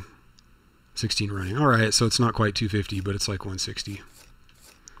 passing, 16 running. All right, so it's not quite 250, but it's like 160.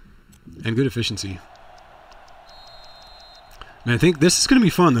 And good efficiency. Man, I think this is going to be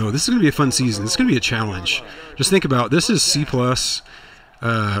fun, though. This is going to be a fun season. This is going to be a challenge. Just think about, this is C+,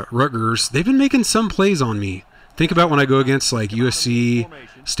 Rutgers. They've been making some plays on me. Think about when I go against, like, USC,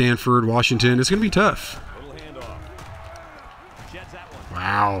 Stanford, Washington. It's going to be tough.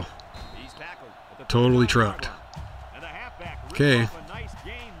 Wow. Totally trucked. Okay.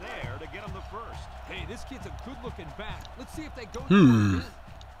 Hey, this kid's a good-looking back. Let's see if they go.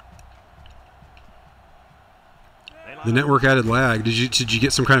 The network added lag. Did you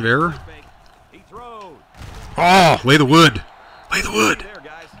get some kind of error? Oh, lay the wood. Lay the wood.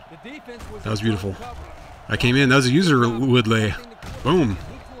 That was beautiful. I came in. That was a user wood lay. Boom.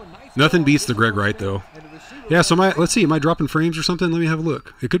 Nothing beats the Greg Wright, though. Yeah, so let's see. Am I dropping frames or something? Let me have a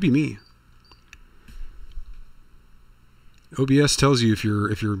look. It could be me. OBS tells you if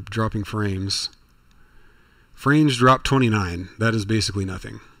you're dropping frames. Frames drop 29. That is basically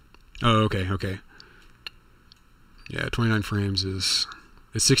nothing. Oh, okay, okay. Yeah, 29 frames it's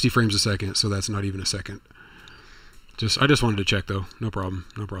 60 frames a second, so that's not even a second. I just wanted to check, though. No problem.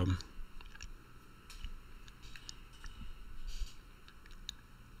 No problem.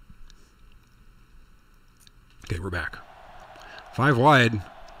 Okay, we're back. 5 wide.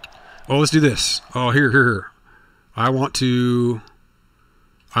 Oh, let's do this. Oh, here. I want to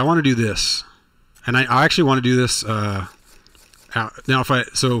do this. And I actually want to do this now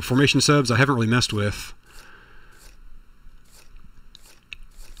so formation subs I haven't really messed with.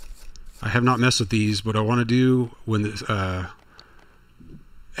 I have not messed with these, but I want to do when this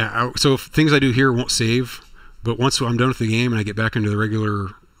so things I do here won't save, but once I'm done with the game and I get back into the regular,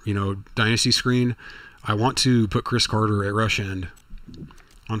 Dynasty screen, I want to put Chris Carter at rush end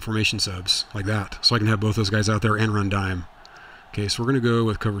on formation subs like that, so I can have both those guys out there and run dime. Okay, so we're going to go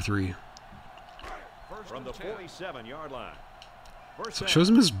with cover 3. From the 47-yard line. So it shows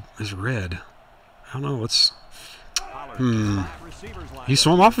him as red. I don't know what's... He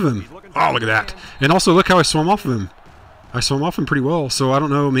swam off of him. Oh, look at that. And also, look how I swam off of him. I swam off him pretty well, so I don't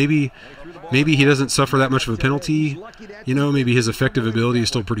know, maybe he doesn't suffer that much of a penalty. Maybe his effective ability is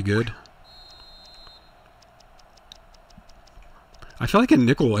still pretty good. I feel like a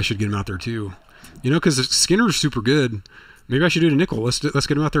nickel I should get him out there too. Because Skinner's super good. Maybe I should do it a nickel. Let's get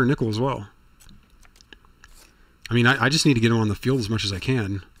him out there a nickel as well. I mean, I just need to get him on the field as much as I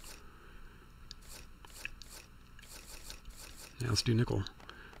can. Yeah, let's do nickel.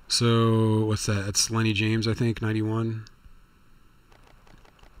 So, what's that? That's Lenny James, I think, 91.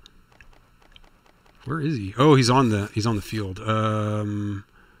 Where is he? Oh, he's on the field.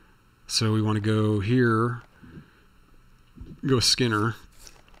 So we want to go here, go with Skinner,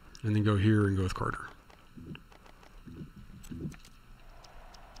 and then go here and go with Carter.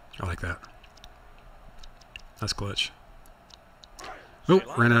 I like that. That's clutch. Oh,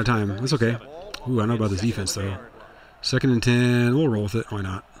 ran out of time. That's okay. Ooh, I know about this defense, though. 2nd and 10. We'll roll with it. Why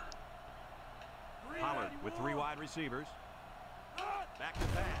not? Pollard with 3 wide receivers. Back to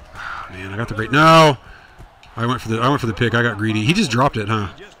pass. Oh, man, I got the break. No, I went for the pick. I got greedy. He just dropped it, huh?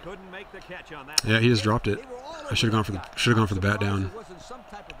 Yeah, he just dropped it. I should have gone for the bat down.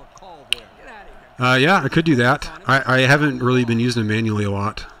 Yeah, I could do that. I haven't really been using him manually a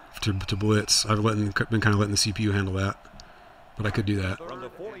lot to blitz. I've been kind of letting the CPU handle that, but I could do that. From the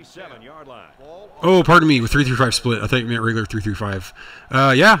 47-yard line. Oh, pardon me, with 3-3-5 split. I thought you meant regular 3-3-5.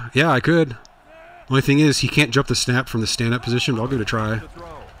 Yeah, I could. Only thing is, he can't jump the snap from the stand-up position, but I'll give it a try.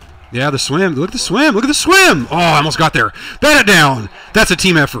 Yeah, the swim. Look at the swim. Look at the swim. Oh, I almost got there. Bat it down. That's a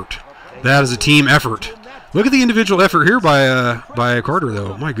team effort. That is a team effort. Look at the individual effort here by Carter,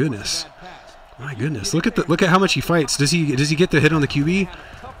 though. My goodness. My goodness. Look at how much he fights. Does he get the hit on the QB?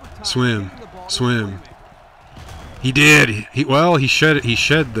 Swim. He did. He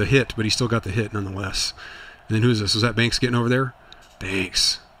shed the hit, but he still got the hit nonetheless. And then who's this? Was that Banks getting over there?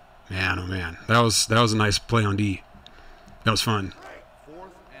 Banks. Man, oh man. That was a nice play on D. That was fun.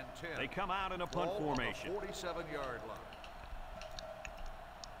 They come out in a punt formation. 47-yard line.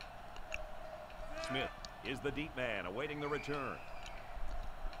 Smith is the deep man awaiting the return.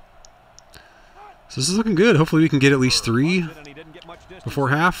 So this is looking good. Hopefully we can get at least 3 before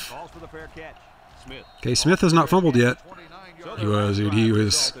half. Okay, Smith has not fumbled yet. He was, dude. He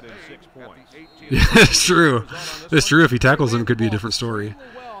was. Yeah, it's true. It's true. If he tackles him, it could be a different story.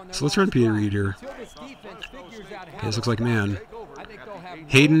 So let's run P.A. Reed here. Okay, this looks like man.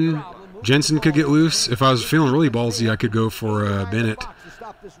 Hayden, Jensen could get loose. If I was feeling really ballsy, I could go for Bennett.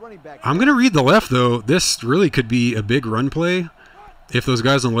 I'm going to read the left, though. This really could be a big run play if those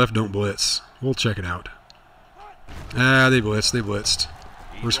guys on the left don't blitz. We'll check it out. They blitzed.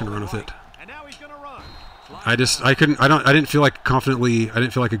 We're just going to run with it. I didn't feel like confidently. I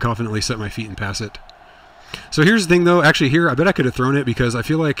didn't feel like I could confidently set my feet and pass it. So here's the thing, though. Actually, here I bet I could have thrown it because I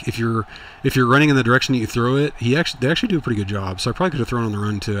feel like if you're running in the direction that you throw it, they actually do a pretty good job. So I probably could have thrown on the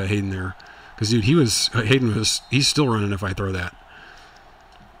run to Hayden there, because dude, he's still running if I throw that.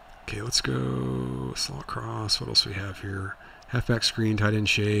 Okay, let's go slot cross. What else do we have here? Halfback screen, tight end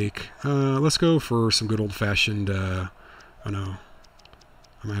shake. Let's go for some good old fashioned. Oh no,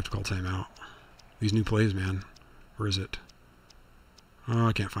 I might have to call timeout. These new plays, man. Where is it? Oh,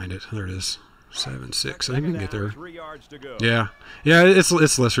 I can't find it. There it is. 7-6. I think we can get there. Yeah. Yeah, it's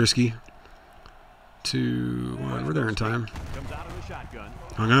less risky. 2-1. We're there in time.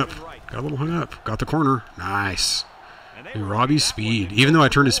 Hung up. Got a little hung up. Got the corner. Nice. Dude, Robbie's speed. Even though I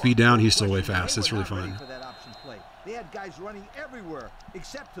turned his speed down, he's still way fast. It's really fun. They had guys running everywhere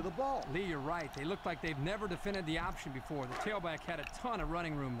except to the ball. Lee, you're right. They look like they've never defended the option before. The tailback had a ton of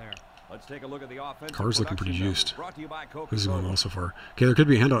running room there. Let's take a look at the offense. Car's looking pretty juiced. This is going well so far. Okay, there could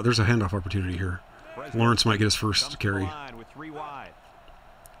be a handoff. There's a handoff opportunity here. Lawrence might get his first carry.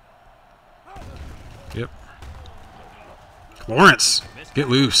 Yep. Lawrence, get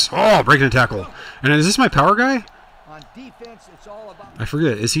loose. Oh, breaking a tackle. And is this my power guy? On defense, it's all about. I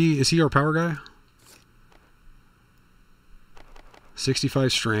forget. Is he our power guy?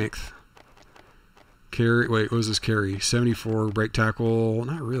 65 strength. Carry. Wait, what was his carry? 74 break tackle.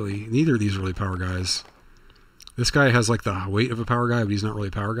 Not really. Neither of these are really power guys. This guy has like the weight of a power guy, but he's not really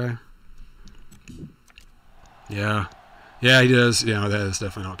a power guy. Yeah. Yeah, he does. Yeah, that is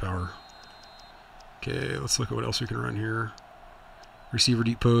definitely not power. Okay, let's look at what else we can run here. Receiver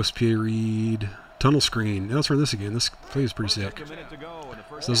deep post, PA read, tunnel screen. Now let's run this again. This play is pretty sick.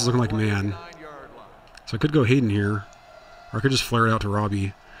 So this is looking like man. So I could go Hayden here, or I could just flare it out to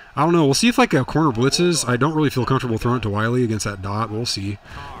Robbie. I don't know. We'll see if like a corner blitzes. I don't really feel comfortable throwing it to Wiley against that dot. We'll see.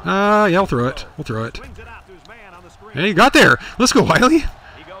 Yeah, I'll throw it. We'll throw it. Hey, you got there. Let's go, Wiley.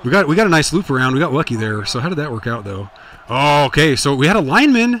 We got a nice loop around. We got lucky there. So how did that work out though? Oh, okay. So we had a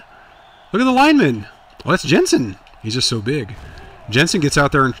lineman. Look at the lineman. Oh, that's Jensen. He's just so big. Jensen gets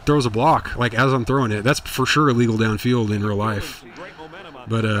out there and throws a block like as I'm throwing it. That's for sure illegal downfield in real life.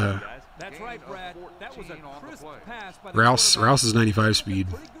 But that's right, Brad. That was a crisp pass by Rouse is 95 speed.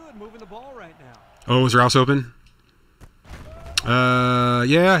 Oh, was Rouse open?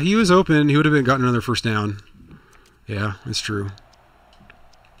 Yeah, he was open. He would have gotten another first down. Yeah, it's true.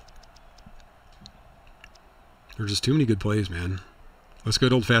 There's just too many good plays, man. Let's go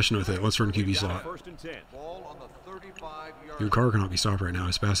old-fashioned with it. Let's run QB slot. Your car cannot be stopped right now.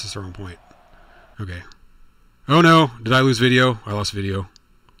 His fastest throw on point. Okay. Oh no! Did I lose video? I lost video.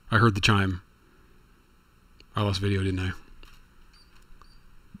 I heard the chime. I lost video, didn't I?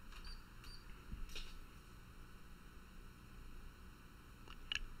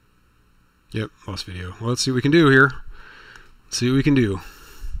 Yep, lost video. Well, let's see what we can do here. Let's see what we can do.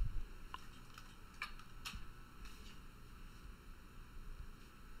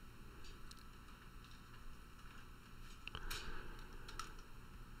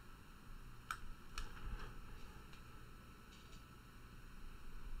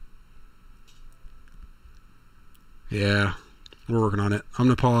 Yeah, we're working on it. I'm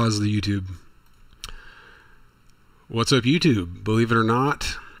going to pause the YouTube. What's up, YouTube? Believe it or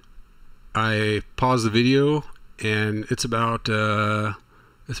not, I paused the video, and it's about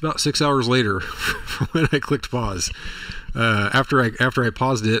 6 hours later from when I clicked pause. After I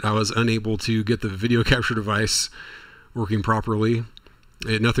paused it, I was unable to get the video capture device working properly.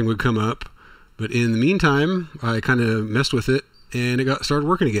 Nothing would come up. But in the meantime, I kind of messed with it, and it started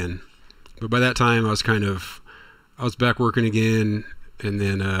working again. But by that time, I was back working again, and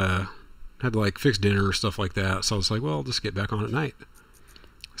then had to like fix dinner or stuff like that. So I was like, well, I'll just get back on at night.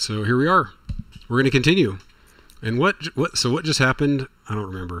 So here we are. We're going to continue. And what just happened? I don't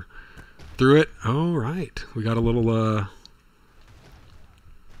remember. Through it. Oh, right. We got a little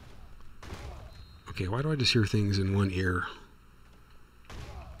okay, why do I just hear things in one ear?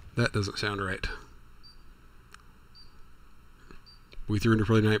 That doesn't sound right. We threw into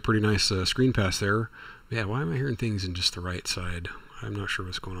a pretty nice screen pass there. Yeah, why am I hearing things in just the right side? I'm not sure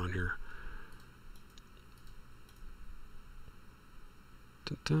what's going on here.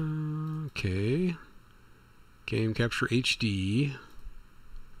 Okay. Game capture HD.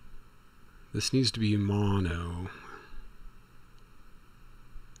 This needs to be mono.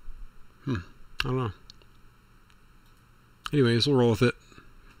 I don't know. Anyways, we'll roll with it.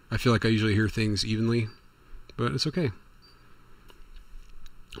 I feel like I usually hear things evenly, but it's okay.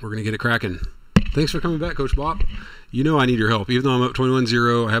 We're going to get it cracking. Thanks for coming back, Coach Bop. You know I need your help. Even though I'm up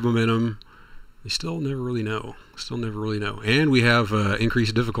 21-0, I have momentum. We still never really know. And we have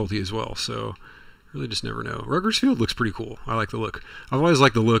increased difficulty as well. So Really just never know. Rutgers Field looks pretty cool. I like the look. I've always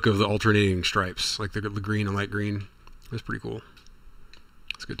liked the look of the alternating stripes, like the green and light green. That's pretty cool.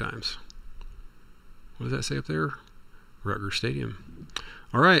 It's good times. What does that say up there? Rutgers Stadium.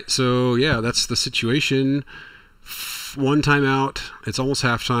 All right, so yeah, that's the situation. One timeout. It's almost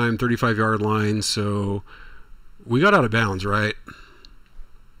halftime, 35-yard line, so we got out of bounds, right?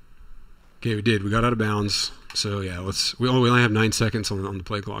 Okay, we did. We got out of bounds. So yeah, we only have 9 seconds on the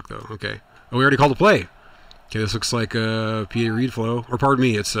play clock, though. Okay. Oh, we already called a play. Okay, this looks like a PA read flow. Or pardon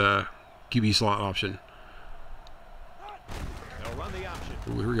me, it's a QB slot option.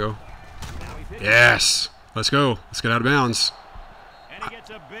 Ooh, here we go. Yes! Let's go. Let's get out of bounds.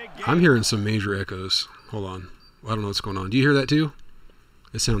 I'm hearing some major echoes. Hold on. I don't know what's going on. Do you hear that too?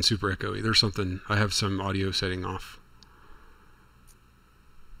 It sounds super echoey. There's something. I have some audio setting off.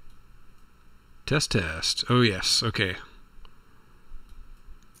 Test, test. Oh, yes. Okay.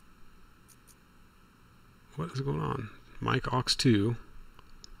 What is going on? Mic aux 2.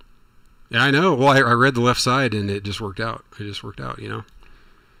 Yeah, I know. Well, I read the left side and it just worked out. It just worked out, you know.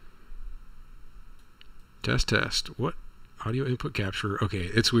 Test, test. What? Audio input capture. Okay,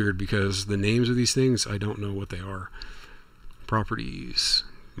 it's weird because the names of these things, I don't know what they are. Properties.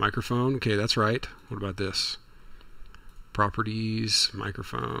 Microphone. Okay, that's right. What about this? Properties.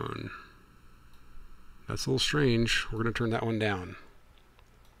 Microphone. That's a little strange. We're going to turn that one down.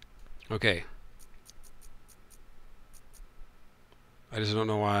 Okay. I just don't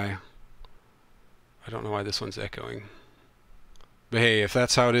know why. I don't know why this one's echoing. But hey, if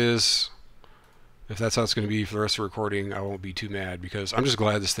that's how it is, if that's how it's going to be for the rest of the recording, I won't be too mad because I'm just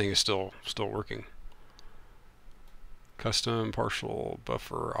glad this thing is still working. Custom partial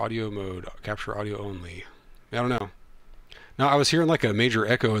buffer audio mode, capture audio only. I don't know. Now I was hearing like a major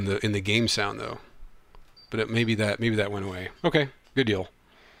echo in the game sound though, but maybe that went away. Okay, good deal.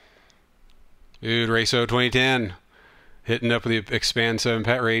 Dude, Raso 2010, hitting up with the Expand 7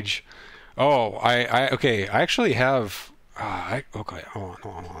 Pet Rage. Oh, okay. I actually have. Okay, hold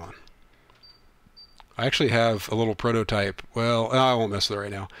on. I actually have a little prototype. Well, I won't mess with it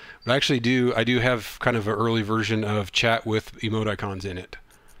right now. But I do have kind of an early version of chat with emoticons in it.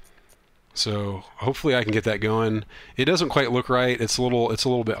 So hopefully I can get that going. It doesn't quite look right. It's a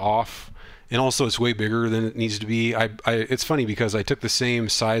little bit off, and also it's way bigger than it needs to be. It's funny because I took the same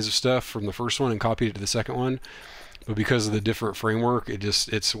size of stuff from the first one and copied it to the second one, but because of the different framework,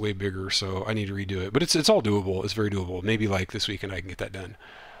 it's way bigger. So I need to redo it. But it's all doable. It's very doable. Maybe like this weekend I can get that done.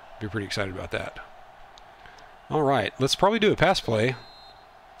 Be pretty excited about that. All right, let's probably do a pass play.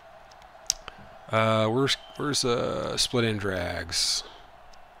 Where's split end drags?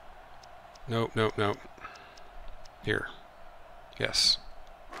 Nope. Here. Yes.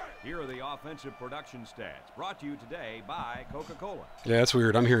 Here are the offensive production stats brought to you today by Coca-Cola. Yeah, that's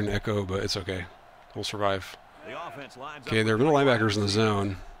weird. I'm hearing echo, but it's okay. We'll survive. The offense lines okay, their middle linebackers in the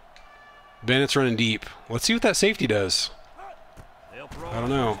zone. Bennett's running deep. Let's see what that safety does. I don't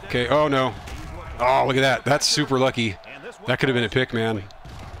know. Okay. Oh no. Oh, look at that. That's super lucky. That could have been a pick, man.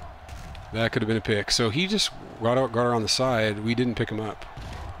 That could have been a pick. So he just got around the side. We didn't pick him up.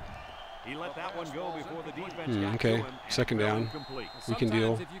 He let that one go before the defense got okay. to him. Second down. We can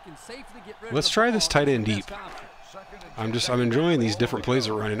deal. Let's try this tight end deep. I'm enjoying these different plays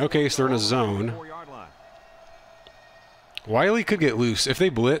we're running. Okay, so they're in a zone. Wiley could get loose. If they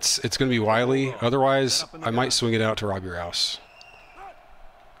blitz, it's going to be Wiley. Otherwise, I might swing it out to Robbie Rouse.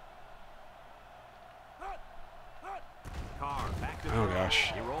 Oh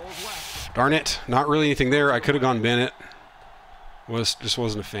gosh. Darn it. Not really anything there. I could have gone Bennett. Just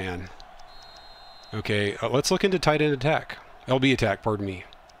wasn't a fan. Okay, let's look into tight end attack. LB attack, pardon me.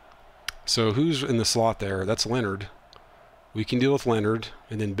 So who's in the slot there? That's Leonard. We can deal with Leonard.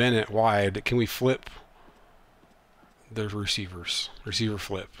 And then Bennett wide. Can we flip the receivers? Receiver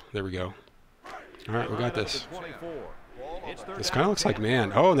flip. There we go. All right, we got this. This kind of looks like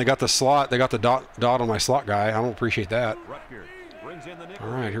man. Oh, and they got the slot. They got the dot on my slot guy. I don't appreciate that. All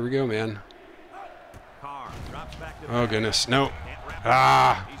right, here we go, man. Oh, goodness. No.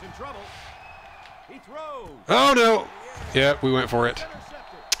 Ah. Oh, no. Yep, we went for it.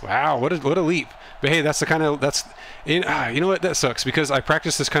 Wow, what a leap. But, hey, that's the kind of – you know what? That sucks because I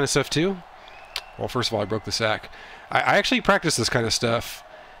practice this kind of stuff too. Well, first of all, I broke the sack. I actually practice this kind of stuff,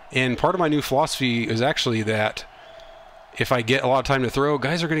 and part of my new philosophy is actually that if I get a lot of time to throw,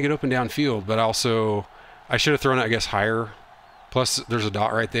 guys are going to get open downfield, but also I should have thrown it, I guess, higher. Plus, there's a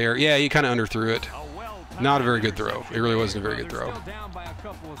dot right there. Yeah, you kind of underthrew it. Not a very good throw. It really wasn't a very good throw.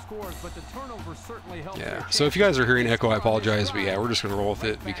 Yeah, so if you guys are hearing echo, I apologize, but yeah, we're just going to roll with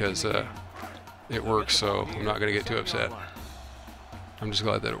it because it works, so I'm not going to get too upset. I'm just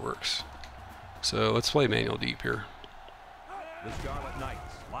glad that it works. So let's play manual deep here. The Scarlet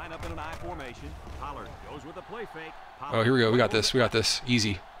Knights line up in an I formation. Pollard goes with a play fake. Oh, here we go. We got this. We got this.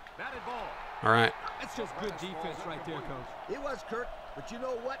 Easy. Batted ball. All right. That's just good defense right there, Coach. It was, Kirk, but you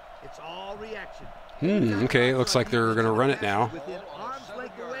know what? It's all reaction. Okay, looks like they're going to run it now. Within arm's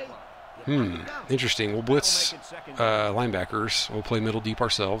length away. Interesting. We'll blitz linebackers. We'll play middle deep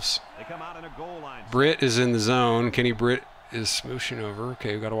ourselves. They come out in a goal line. Britt is in the zone. Kenny Britt is smooshing over.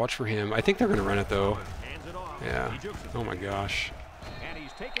 Okay, we got to watch for him. I think they're going to run it, though. Hands it off. Yeah. He jukes it. Oh, my gosh. And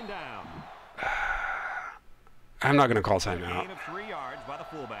he's taken down. I'm not going to call Gain timeout. of 3 yards by the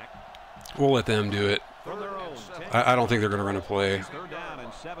fullback. We'll let them do it. From their own 10. I don't think they're going to run a play. Third down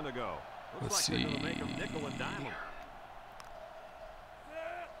and 7 to go. Let's Looks like see. they're gonna make 'em nickel and dime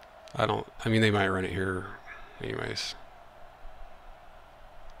 'em. I mean, they might run it here anyways.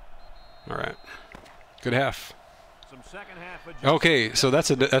 All right. Good half. Some second half Okay, so that's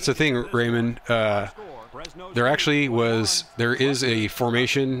a thing, Raymond. There is a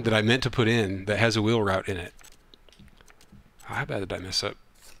formation that I meant to put in that has a wheel route in it. How bad did I mess up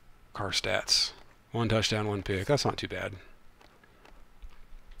car stats? 1 touchdown, 1 pick. That's not too bad.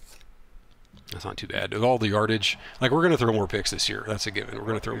 That's not too bad. With all the yardage, like, we're going to throw more picks this year. That's a given. We're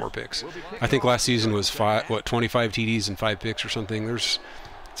going to throw more picks. I think last season was 25 TDs and 5 picks or something. It's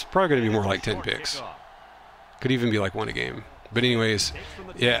probably going to be more like 10 picks. Could even be like 1 a game. But anyways,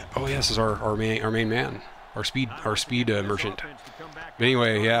 yeah. Oh, yeah, this is our main man, our speed merchant. But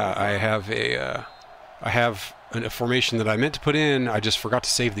anyway, yeah, I have a formation that I meant to put in. I just forgot to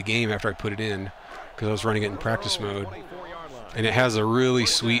save the game after I put it in because I was running it in practice mode. And it has a really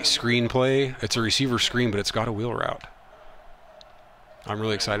sweet screen play. It's a receiver screen, but it's got a wheel route. I'm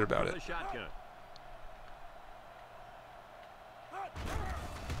really excited about it.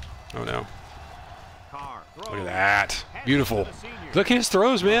 Oh, no. Look at that. Beautiful. Look at his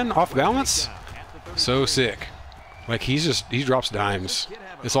throws, man. Off balance. So sick. Like, he drops dimes.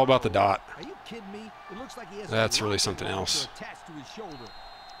 It's all about the dot. Are you kidding me? It looks like he has That's really something else. attached to his shoulder.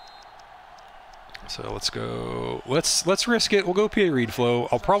 So let's go. Let's risk it. We'll go PA read flow.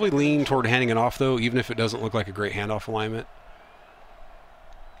 I'll probably lean toward handing it off, though, even if it doesn't look like a great handoff alignment.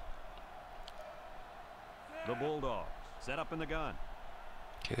 The Bulldogs set up in the gun.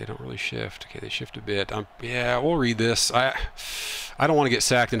 Okay, they don't really shift. Okay, they shift a bit. Yeah, we'll read this. I don't want to get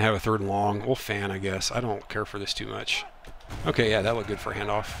sacked and have a 3rd and long. We'll fan, I guess. I don't care for this too much. Okay, yeah, that looked good for a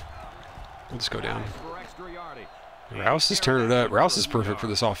handoff. We'll just go down. Rouse is turning it up. Rouse is perfect for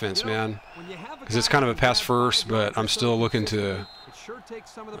this offense, man. Because it's kind of a pass first, but I'm still looking to...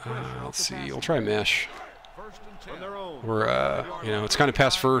 let's see. We'll try mesh. We're, it's kind of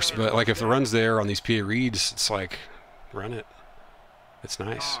pass first, but like if the run's there on these PA reads, it's like, run it. It's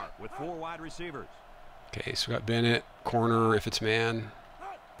nice. With 4 wide receivers. Okay, so we got Bennett, corner if it's man.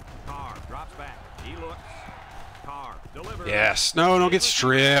 Carr drops back. He looks. Carr delivers. Yes. No, don't get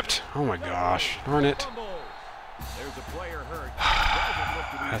stripped. Oh my gosh. Darn it. There's a player hurt.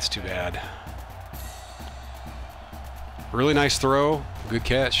 That's too bad. Really nice throw. Good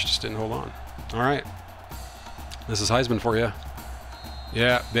catch. Just didn't hold on. All right. This is Heisman for you.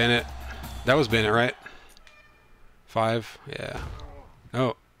 Yeah, Bennett. That was Bennett, right? 5. Yeah.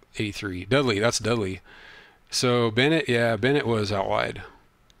 Oh, 83. Dudley. That's Dudley. So Bennett, yeah, Bennett was out wide.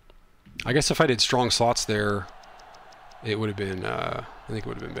 I guess if I did strong slots there, it would have been, I think it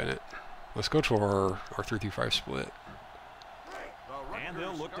would have been Bennett. Let's go to our 3-3-5 split. And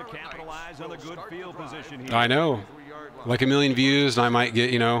they'll look to capitalize on the good field position here. I know. Like a million views, and I might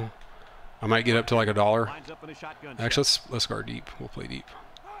get, I might get up to like $1. Actually, let's guard deep. We'll play deep.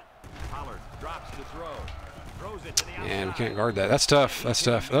 Pollard drops to throw. Throws it to the Man, we can't guard that. That's tough. That's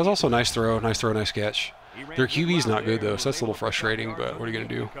tough. That was also a nice throw. Nice throw, nice catch. Their QB's not good, though, so that's a little frustrating, but what are you going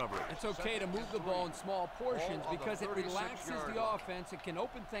to do? It's okay to move the ball in small portions because it relaxes the offense. It can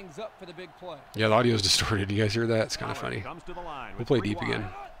open things up for the big play. Yeah, the audio's distorted. You guys hear that? It's kind of funny. We'll play deep again.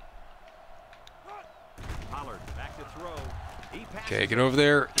 Okay, get over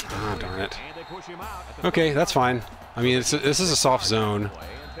there. Oh, darn it. Okay, that's fine. I mean, this is a soft zone.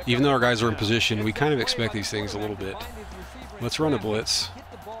 Even though our guys are in position, we kind of expect these things a little bit. Let's run a blitz.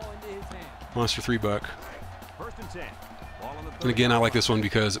 Monster 3-buck. And again, I like this one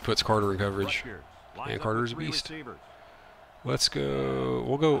because it puts Carter in coverage. And Carter's a beast. Let's go.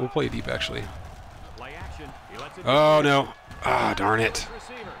 We'll play deep, actually. Oh, no. Ah, darn it.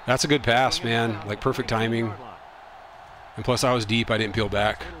 That's a good pass, man. Like, perfect timing. And plus, I was deep. I didn't peel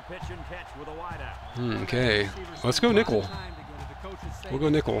back. Okay. Let's go nickel. We'll go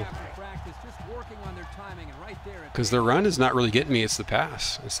nickel. Because their run is not really getting me. It's the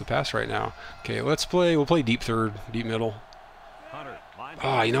pass. It's the pass right now. Okay, we'll play deep third, deep middle.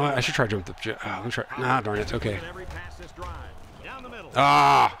 Oh, you know what? I should try to jump the... let me try. Nah, darn it. Okay. Every pass this drive. Down the middle.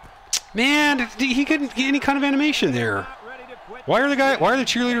 Ah, man, he couldn't get any kind of animation there. Why are the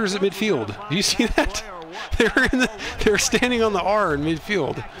cheerleaders at midfield? Do you see that? They're standing on the R in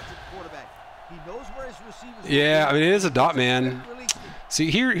midfield. Yeah, I mean, it is a dot man. See,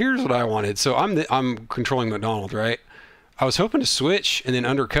 here's what I wanted. So I'm controlling McDonald, right? I was hoping to switch and then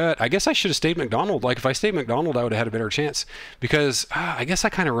undercut. I guess I should have stayed McDonald. Like, if I stayed McDonald, I would have had a better chance. Because I guess I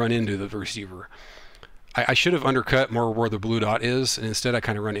kind of run into the receiver. I should have undercut more where the blue dot is, and instead I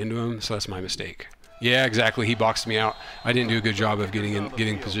kind of run into him, so that's my mistake. Yeah, exactly. He boxed me out. I didn't do a good job of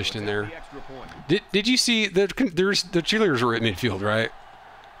getting positioned in there. Did you see the cheerleaders were at midfield, right?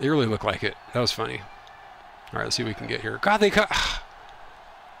 They really look like it. That was funny. All right, let's see what we can get here. God,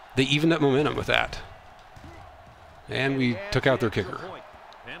 they evened up momentum with that. And we took out their kicker.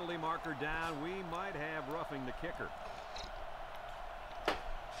 Penalty marker down. We might have roughing the kicker.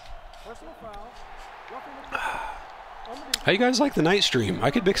 Personal foul. Roughing the kicker. How you guys like the night stream?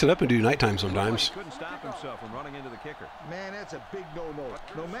 I could mix it up and do nighttime sometimes. He couldn't stop himself from running into the kicker. Man, that's a big no-no.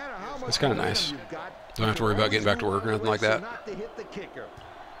 No matter how much That's kind of nice. Don't have to worry about getting back to work or anything like that. Not to hit the kicker.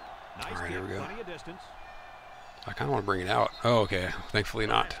 Nice. All right, here we go. Plenty of distance. I kind of want to bring it out. Oh, okay. Thankfully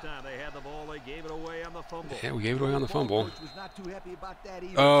not. Last time they had the ball, they gave it away on the fumble. Yeah, we gave it away on the fumble. Coach was not too happy about that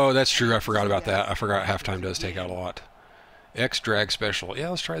either. Oh, that's true. I forgot about that. I forgot halftime does take out a lot. X drag special. Yeah,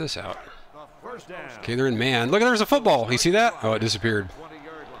 let's try this out. First down. Okay, they're in man. Look, there's a football. You see that? Oh, it disappeared.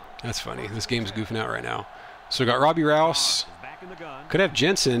 That's funny. This game's goofing out right now. So we got Robbie Rouse. Back in the gun. Could have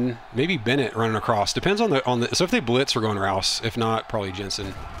Jensen, maybe Bennett running across. Depends on the. So if they blitz, we're going Rouse. If not, probably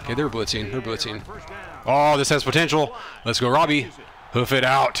Jensen. Okay, they're blitzing. They're blitzing. Oh, this has potential. Let's go, Robbie. Hoof it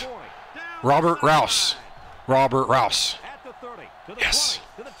out. Robert Rouse. Robert Rouse. At the 30, to the Yes.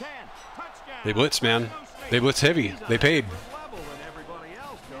 20, to the 10. Touchdown. They blitz, man. They blitz heavy. They paid. Level than everybody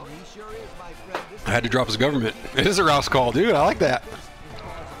else, Coach. He sure is, my friend. This I had to drop his government. It is a Rouse call, dude. I like that.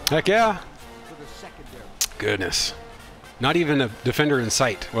 Heck yeah. for the secondary. Goodness. Not even a defender in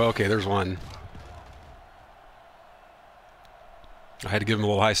sight. Well, okay, there's one. I had to give him a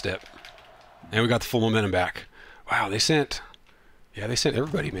little high step. And we got the full momentum back. Wow, they sent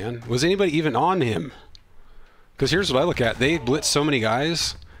everybody, man. Was anybody even on him? Because here's what I look at. They blitzed so many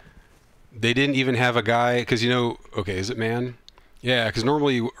guys. They didn't even have a guy, because, you know, okay, is it man? Yeah, because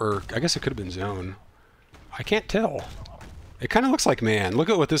normally, or I guess it could have been zone. I can't tell. It kind of looks like man. Look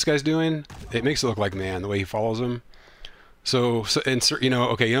at what this guy's doing. It makes it look like man, the way he follows him. So and you know,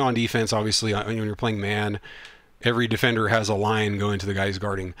 okay, you know, on defense, obviously, when you're playing man, every defender has a line going to the guy he's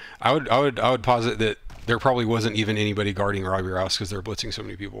guarding. I would posit that there probably wasn't even anybody guarding Robbie Rouse because they're blitzing so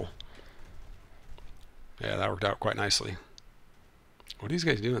many people. Yeah, that worked out quite nicely. What are these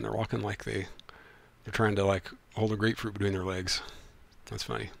guys doing? They're walking like they're trying to like hold a grapefruit between their legs. That's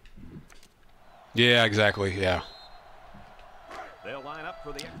funny. Yeah, exactly. Yeah. They'll line up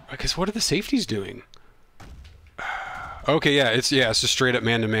for the I guess what are the safeties doing? Okay, yeah, it's just straight up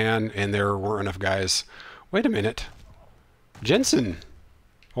man to man, and there weren't enough guys. Wait a minute. Jensen.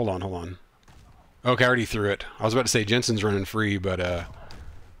 Hold on. Okay, I already threw it. I was about to say Jensen's running free, but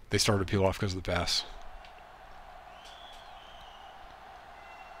they started to peel off because of the pass.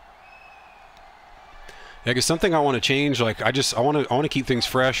 Yeah, because something I want to change, like I want to keep things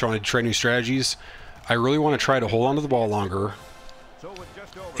fresh. I want to try new strategies. I really want to try to hold on to the ball longer.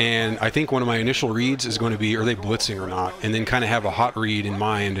 And I think one of my initial reads is going to be, are they blitzing or not? And then kind of have a hot read in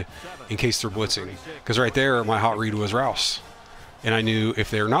mind in case they're blitzing. Because right there, my hot read was Rouse. And I knew if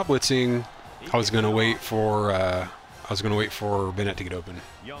they're not blitzing, I was going to wait for Bennett to get open.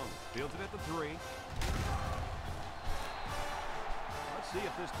 Young fields it at the 3. Let's see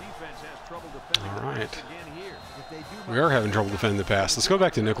if this defense has trouble defending All the right. pass again here. We are having trouble defending the pass. Let's go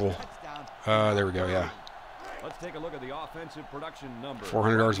back to nickel. There we go, yeah. Let's take a look at the offensive production number.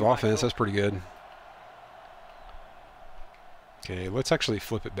 400 yards of offense, that's pretty good. Okay, let's actually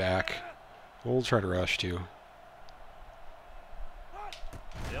flip it back. We'll try to rush too.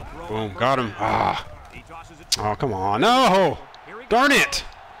 Boom, got him. Ah. Oh, come on. No! Darn it!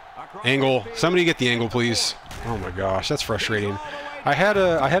 Angle. Somebody get the angle, please. Oh my gosh, that's frustrating. I had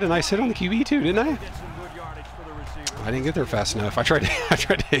a nice hit on the QB too, didn't I? I didn't get there fast enough. I tried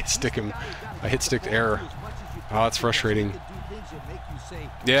to hit stick him. I hit stick to error. Oh, it's frustrating.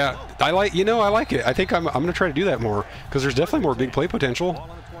 Yeah, I like it. I think I'm going to try to do that more because there's definitely more big play potential.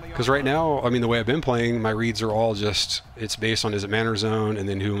 Because right now, I mean, the way I've been playing, my reads are all just, it's based on is it man or zone, and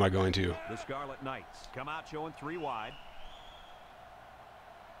then who am I going to? The Scarlet Knights come out showing 3 wide.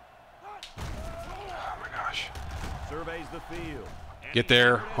 Oh my gosh. Surveys the field. Get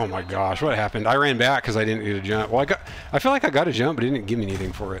there. Oh my gosh, what happened? I ran back because I didn't get a jump. Well, I feel like I got a jump, but it didn't give me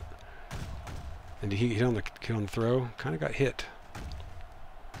anything for it. And did he hit on the throw? Kind of got hit.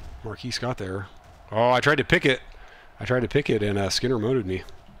 Marquise got there. Oh, I tried to pick it. And Skinner moted me.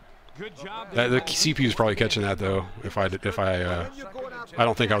 Good job. The CPU is probably catching that though. I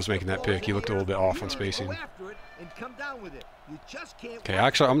don't think I was making that pick. He looked a little bit off on spacing. Okay,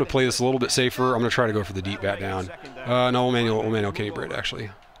 actually, I'm going to play this a little bit safer. I'm going to try to go for the deep bat down. No, manual Kenny Britt,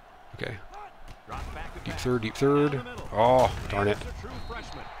 actually. Okay. Deep third. Oh, darn it.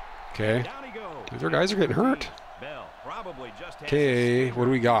 Okay. Their guys are getting hurt. Okay, what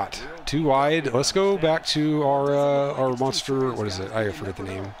do we got? 2 wide. Let's go back to our monster. What is it? I forget the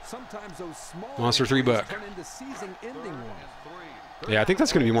name. Monster 3-buck. Yeah, I think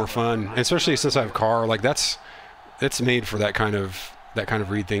that's going to be more fun, especially since I have Carr. Like it's made for that kind of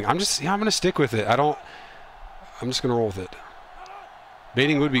read thing. I'm going to stick with it. I'm just going to roll with it.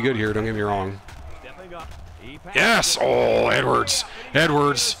 Baiting would be good here. Don't get me wrong. Yes. Oh, Edwards.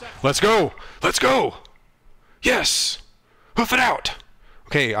 Let's go. Yes. Hoof it out.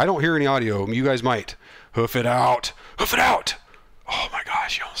 Okay, I don't hear any audio. You guys might. Hoof it out. Oh my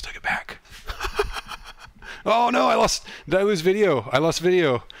gosh, you almost took it back. Oh no, did I lose video? I lost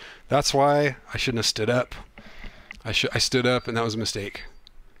video. That's why I shouldn't have stood up. I stood up and that was a mistake.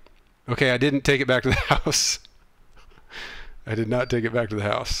 Okay, I didn't take it back to the house. I did not take it back to the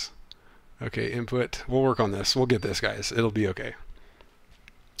house. Okay, input. We'll work on this. We'll get this, guys. It'll be okay.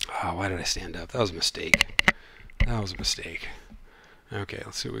 Oh, why did I stand up? That was a mistake. Okay,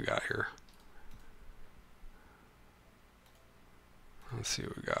 let's see what we got here.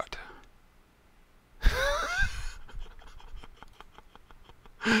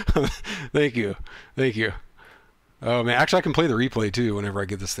 Thank you. Oh man, actually I can play the replay too whenever I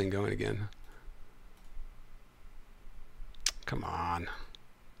get this thing going again. Come on.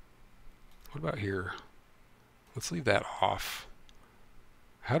 What about here? Let's leave that off.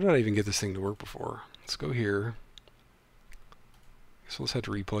 How did I even get this thing to work before? Let's go here. So let's have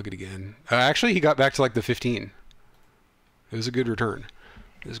to replug it again. Actually, he got back to like the 15. It was a good return.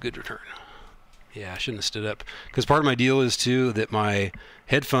 Yeah, I shouldn't have stood up. Because part of my deal is too that my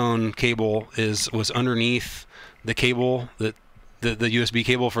headphone cable was underneath the cable, the USB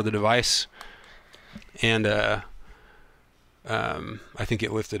cable for the device, and I think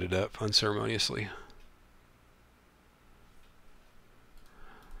it lifted it up unceremoniously.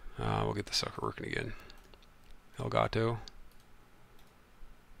 We'll get the sucker working again. Elgato.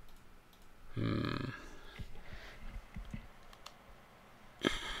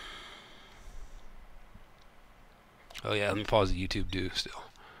 Oh yeah, let me pause the YouTube too still.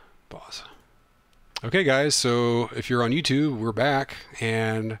 Pause. Okay guys, so if you're on YouTube, we're back,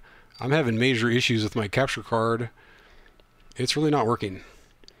 and I'm having major issues with my capture card. It's really not working.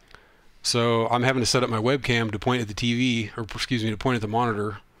 So I'm having to set up my webcam to point at the TV, or excuse me, to point at the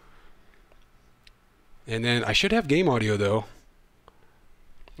monitor. And then I should have game audio though.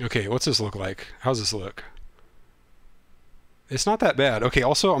 Okay, what's this look like? How's this look? It's not that bad. Okay,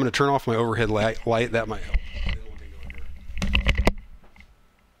 also I'm going to turn off my overhead light. That might help.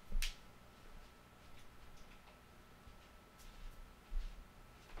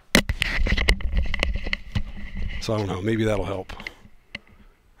 So I don't know, maybe that'll help.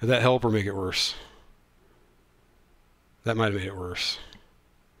 Did that help or make it worse? That might have made it worse.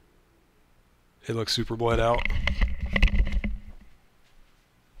 It looks super bled out.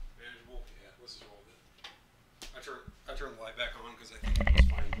 I turned the light back on because I think it was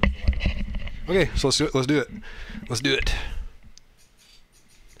fine with the light off. Okay, so let's do it.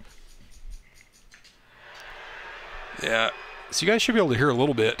 Yeah, so you guys should be able to hear a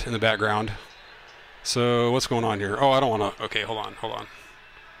little bit in the background. So what's going on here? Oh, I don't want to. Okay, hold on.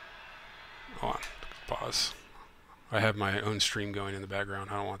 Pause. I have my own stream going in the background.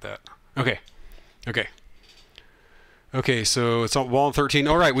 I don't want that. Okay, so it's on wall 13.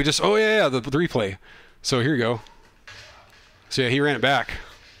 All right, the replay. So here you go. So yeah, he ran it back,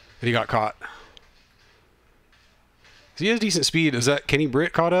 and he got caught. So he has decent speed. Is that Kenny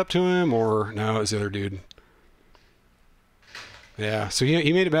Britt caught up to him, or no? It was the other dude. Yeah, so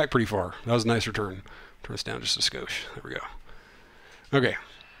he made it back pretty far. That was a nice return. Turn this down just a skosh. There we go. Okay.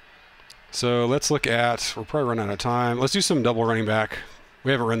 So let's look at, we're probably running out of time. Let's do some double running back.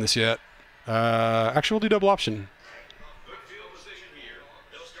 We haven't run this yet. Actually, we'll do double option.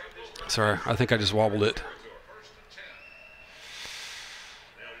 Sorry, I think I just wobbled it.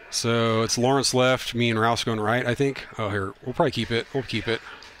 So it's Lawrence left, me and Rouse going right, I think. Oh, here. We'll probably keep it.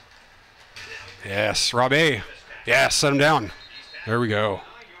 Yes, Rob A. Yes, set him down. There we go.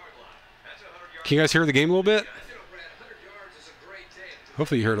 Can you guys hear the game a little bit?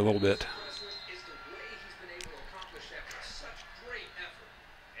 Hopefully you heard a little bit.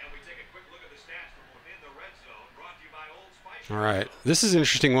 All right. This is an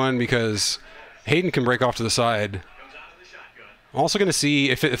interesting one because Hayden can break off to the side. I'm also going to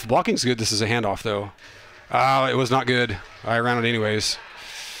see if the blocking's good. This is a handoff, though. It was not good. I ran it anyways.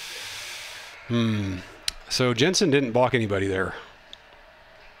 So Jensen didn't block anybody there.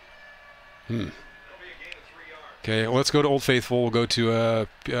 Okay, well, let's go to Old Faithful. We'll go to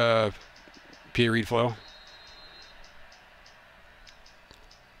PA read flow.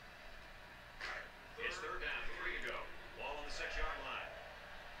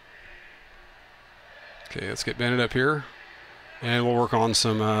 Okay, let's get Bennett up here, and we'll work on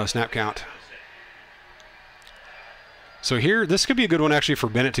some snap count. So here, this could be a good one actually for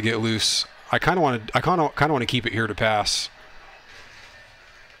Bennett to get loose. I kind of want to keep it here to pass.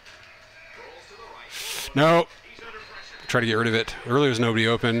 No, try to get rid of it. Earlier was nobody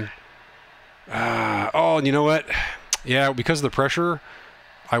open. Oh, and you know what? Yeah, because of the pressure,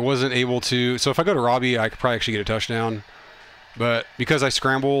 I wasn't able to. So if I go to Robbie, I could probably actually get a touchdown. But because I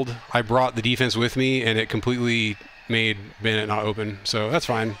scrambled, I brought the defense with me, and it completely made Bennett not open. So that's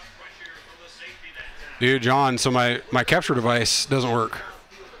fine. Dude, John, so my capture device doesn't work.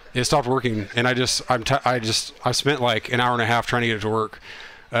 It stopped working, and I spent like an hour and a half trying to get it to work.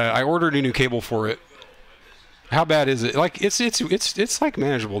 I ordered a new cable for it. How bad is it? Like it's like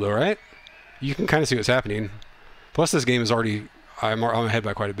manageable though, right? You can kind of see what's happening. Plus, this game is already I'm ahead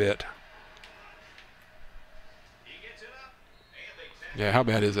by quite a bit. Yeah, how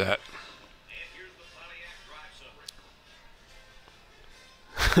bad is that?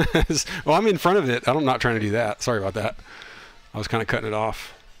 Well, I'm in front of it. I'm not trying to do that. Sorry about that. I was kind of cutting it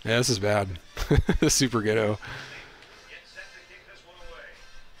off. Yeah, this is bad. This is super ghetto.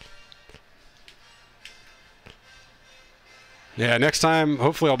 Yeah, next time,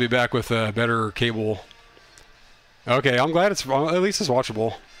 hopefully I'll be back with a better cable. Okay, I'm glad at least it's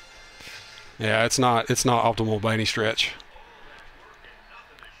watchable. Yeah, it's not optimal by any stretch.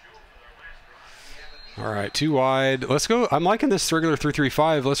 All right, 2 wide. Let's go. I'm liking this regular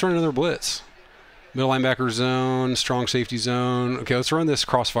 3-3-5. Let's run another blitz. Middle linebacker zone, strong safety zone. Okay, let's run this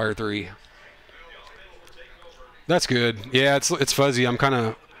crossfire 3. That's good. Yeah, it's fuzzy.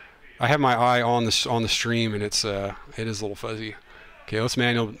 I have my eye on the stream, and it is a little fuzzy. Okay, let's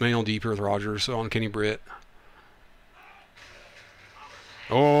manual deep here with Rogers on Kenny Britt.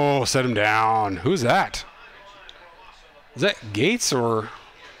 Oh, set him down. Who's that? Is that Gates or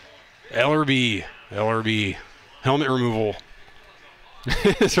LRB? LRB. Helmet removal.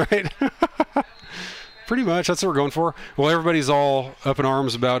 That's right. Pretty much. That's what we're going for. Well, everybody's all up in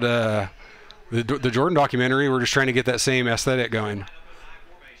arms about the Jordan documentary. We're just trying to get that same aesthetic going.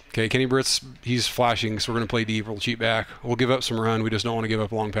 Okay, Kenny Britt's, he's flashing, so we're going to play deep. We'll cheat back. We'll give up some run. We just don't want to give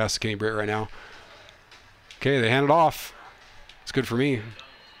up a long pass to Kenny Britt right now. Okay, they hand it off. It's good for me.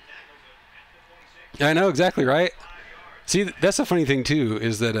 Yeah, I know, exactly, right? See, that's the funny thing, too,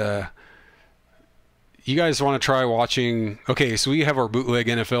 is that you guys want to try watching. Okay, so we have our bootleg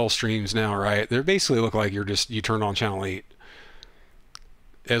NFL streams now, right? They basically look like you turned on Channel 8.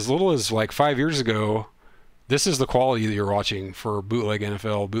 As little as like 5 years ago, this is the quality that you're watching for bootleg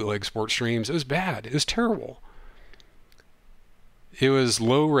NFL, bootleg sports streams. It was bad. It was terrible. It was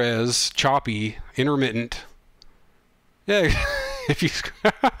low res, choppy, intermittent. Yeah, if you,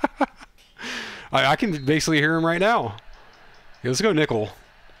 I can basically hear him right now. Okay, let's go nickel.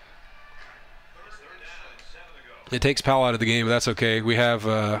 It takes Powell out of the game, but that's okay. We have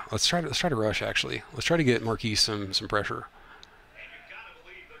let's try to rush actually. Let's try to get Marquise some pressure.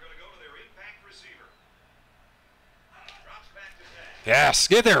 Yes,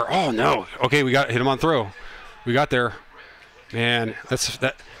 get there. Oh no. Okay, we hit him on throw. We got there. Man, it's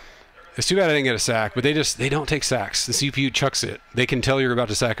too bad I didn't get a sack, but they don't take sacks. The CPU chucks it. They can tell you're about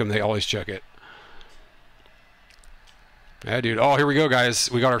to sack them. They always chuck it. Yeah, dude. Oh, here we go,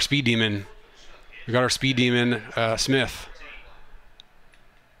 guys. We got our speed demon. We got our speed demon, Smith.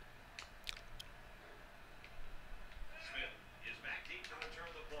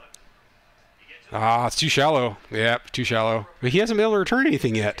 It's too shallow. Yep, too shallow. But he hasn't been able to return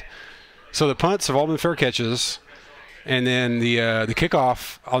anything yet. So the punts have all been fair catches, and then the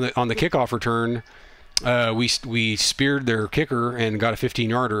kickoff on the kickoff return, we speared their kicker and got a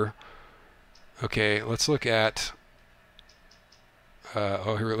 15-yarder. Okay, let's look at.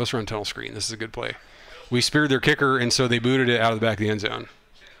 Here, let's run tunnel screen. This is a good play. We speared their kicker, and so they booted it out of the back of the end zone.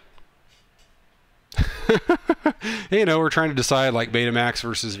 You know, we're trying to decide like Betamax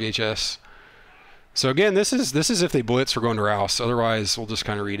versus VHS. So again, this is if they blitz, we're going to Rouse. Otherwise, we'll just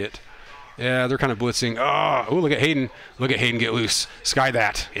kind of read it. Yeah, they're kind of blitzing. Oh, look at Hayden. Look at Hayden get loose. Sky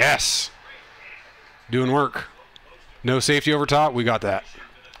that. Yes. Doing work. No safety over top. We got that.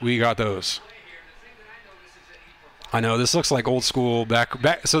 We got those. I know, this looks like old school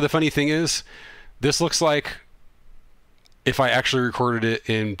back. So the funny thing is, this looks like if I actually recorded it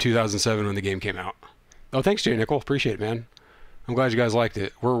in 2007 when the game came out. Oh, thanks, Jay Nickel. Appreciate it, man. I'm glad you guys liked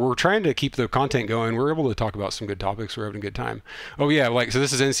it. We're trying to keep the content going. We're able to talk about some good topics. We're having a good time. Oh yeah, like, so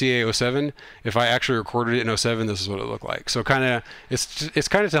this is NCAA 07. If I actually recorded it in 07, this is what it looked like. So kind of, it's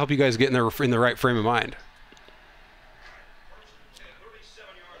kind of to help you guys get in the right frame of mind.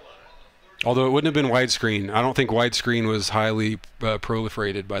 Although it wouldn't have been widescreen. I don't think widescreen was highly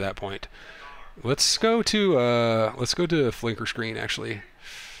proliferated by that point. Let's go to flinker screen actually.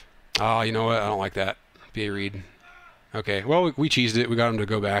 Oh, you know what? I don't like that. PA read. Okay, well, we cheesed it. We got him to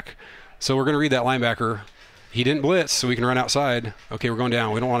go back. So we're going to read that linebacker. He didn't blitz, so we can run outside. Okay, we're going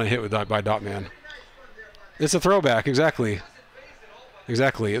down. We don't want to hit with by dot man. It's a throwback, exactly.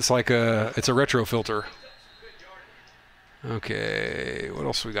 Exactly. It's like it's a retro filter. Okay, what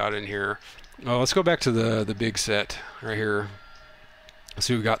else we got in here? Oh, let's go back to the big set right here. Let's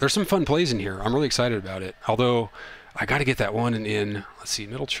see what we got. There's some fun plays in here. I'm really excited about it. Although I got to get that one in. Let's see,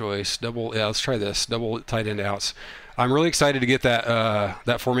 middle choice, double. Yeah, let's try this. Double tight end outs. I'm really excited to get that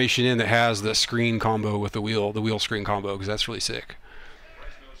that formation in that has the screen combo with the wheel screen combo, because that's really sick.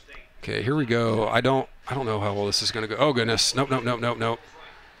 Okay, here we go. I don't know how well this is going to go. Oh goodness. Nope. Nope.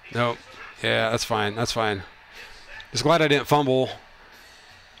 Yeah, that's fine. That's fine. Just glad I didn't fumble.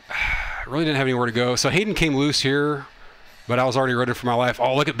 I really didn't have anywhere to go. So Hayden came loose here, but I was already running for my life.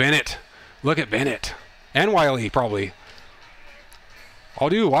 Oh, look at Bennett. Look at Bennett. And Wiley, probably. Oh,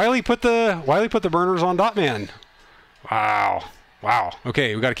 dude, Wiley put the burners on dot man. Wow. Wow.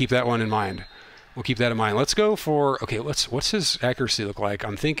 Okay, we got to keep that one in mind. We'll keep that in mind. Let's go for, okay, what's his accuracy look like?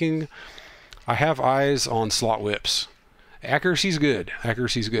 I'm thinking I have eyes on slot whips. Accuracy's good.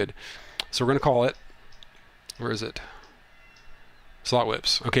 Accuracy's good. So we're going to call it. Where is it? Slot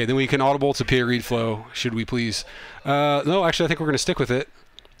whips. Okay, then we can audible to PA read flow, should we please? No, actually, I think we're going to stick with it.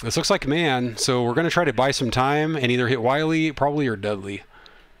 This looks like man, so we're going to try to buy some time and either hit Wiley, probably, or Dudley.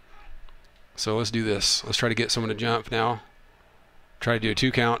 So let's do this. Let's try to get someone to jump now. Try to do a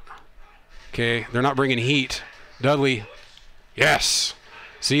 2 count. Okay, they're not bringing heat. Dudley. Yes.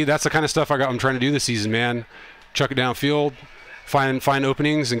 See, that's the kind of stuff I'm trying to do this season, man. Chuck it downfield, find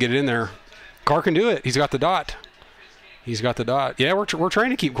openings, and get it in there. Carr can do it. He's got the dot. He's got the dot. Yeah, we're trying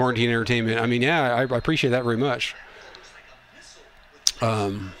to keep quarantine entertainment. I mean, yeah, I appreciate that very much.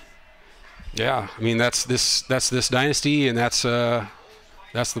 Yeah, I mean that's this Dynasty, and that's the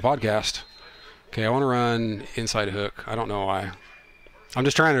podcast. Okay, I want to run inside hook. I don't know why. I'm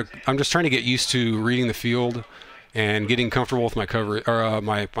just trying to get used to reading the field and getting comfortable with my coverage or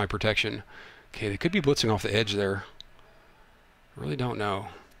my protection. Okay, they could be blitzing off the edge there. I really don't know.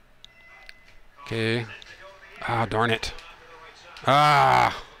 Okay. Ah, darn it.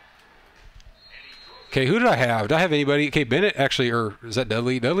 Ah. Okay, who did I have? Did I have anybody? Okay, Bennett actually, or is that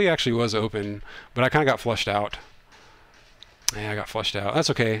Dudley? Dudley actually was open, but I kind of got flushed out. Yeah, I got flushed out. That's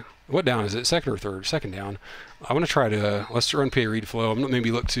okay. What down is it? Second or third? Second down. I want to try to, let's run PA read flow. I'm going to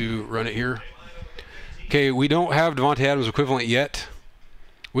maybe look to run it here. Okay, we don't have Devontae Adams equivalent yet.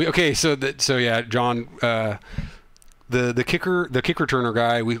 Okay, so yeah, John, the kicker returner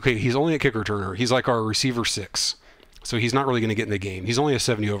guy, he's only a kicker returner. He's like our receiver 6. So he's not really going to get in the game. He's only a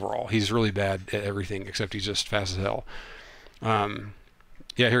 70 overall. He's really bad at everything, except he's just fast as hell.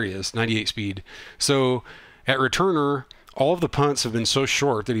 Yeah, here he is, 98 speed. So at returner, all of the punts have been so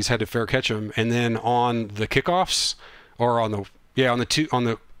short that he's had to fair catch them. And then on the kickoffs, or on the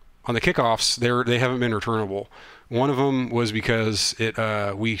kickoffs, they haven't been returnable. One of them was because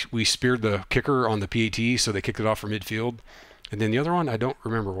we speared the kicker on the PAT, so they kicked it off for midfield. And then the other one, I don't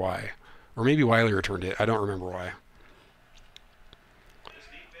remember why. Or maybe Wiley returned it. I don't remember why.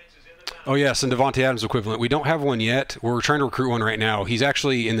 Oh, yes, and Devontae Adams equivalent. We don't have one yet. We're trying to recruit one right now. He's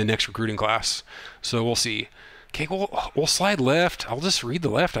actually in the next recruiting class, so we'll see. Okay, we'll slide left. I'll just read the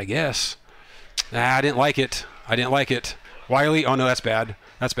left, I guess. Nah, I didn't like it. Wiley, oh no, that's bad.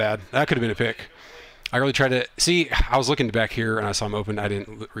 That's bad. That could have been a pick. I really tried to see. I was looking back here and I saw him open. I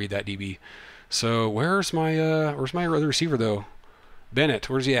didn't read that DB. So where's my other receiver though? Bennett,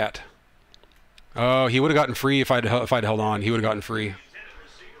 where's he at? Oh, he would have gotten free if I'd held on. He would have gotten free.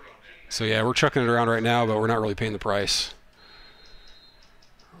 So yeah, we're chucking it around right now, but we're not really paying the price.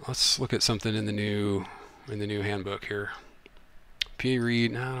 Let's look at something in the new handbook here. PA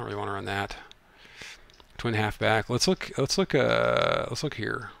read. No, I don't really want to run that. Twin halfback. Let's look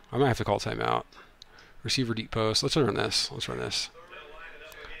here. I might have to call timeout. Receiver deep post. Let's run this.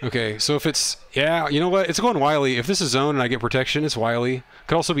 Okay, so if it's... Yeah, you know what? It's going Wiley. If this is zone and I get protection, it's Wiley.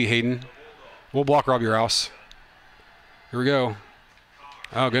 Could also be Hayden. We'll block Robbie Rouse. Here we go.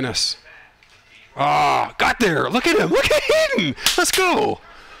 Oh, goodness. Ah, got there. Look at him. Look at Hayden. Let's go.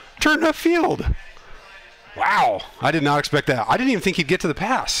 Turn upfield. Wow. I did not expect that. I didn't even think he'd get to the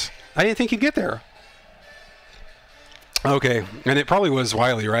pass. I didn't think he'd get there. Okay, and it probably was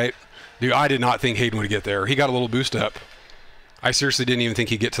Wiley, right? Dude, I did not think Hayden would get there. He got a little boost up. I seriously didn't even think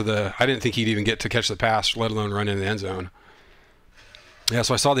he'd get to the... I didn't think he'd even get to catch the pass, let alone run into the end zone. Yeah,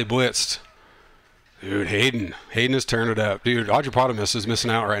 so I saw they blitzed. Dude, Hayden. Hayden is tearing it up. Dude, Audropotamus is missing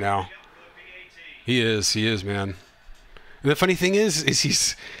out right now. He is, man. And the funny thing is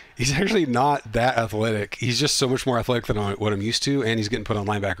he's actually not that athletic. He's just so much more athletic than what I'm used to, and he's getting put on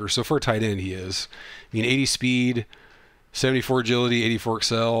linebacker. So for a tight end, he is. I mean, 80 speed... 74 agility, 84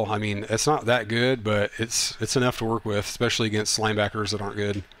 excel. I mean, it's not that good, but it's enough to work with, especially against linebackers that aren't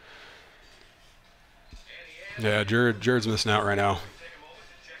good. Yeah, Jared's missing out right now.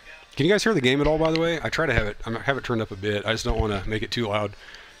 Can you guys hear the game at all, by the way? I try to have it turned up a bit. I just don't want to make it too loud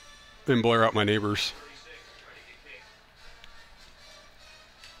and blare out my neighbors.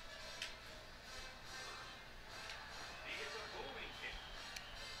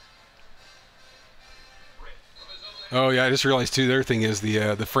 Oh yeah, I just realized too. The other thing is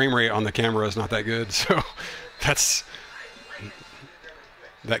the frame rate on the camera is not that good, so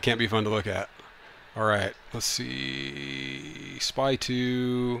that can't be fun to look at. All right, let's see. Spy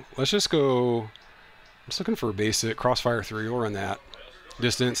 2. Let's just go. I'm just looking for a basic crossfire 3. We'll run that.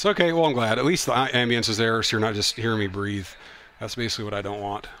 Distance. Okay, well I'm glad. At least the ambience is there, so you're not just hearing me breathe. That's basically what I don't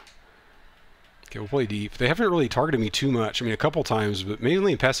want. Okay, we'll play deep. They haven't really targeted me too much. I mean, a couple times, but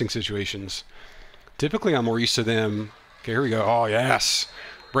mainly in passing situations. Typically, I'm more used to them. Okay, here we go. Oh, yes.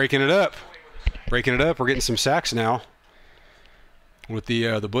 Breaking it up. Breaking it up. We're getting some sacks now with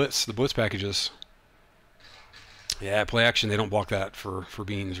the blitz packages. Yeah, play action. They don't block that for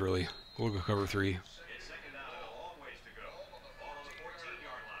beans, really. We'll go cover 3.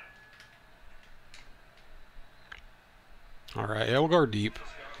 All right, yeah, we'll guard deep.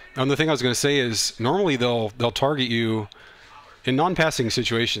 The thing I was going to say is normally they'll target you in non-passing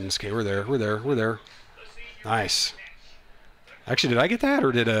situations. Okay, we're there. Nice. Actually, did I get that,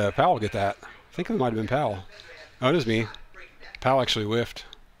 or did Powell get that? I think it might have been Powell. Oh, it is me. Powell actually whiffed.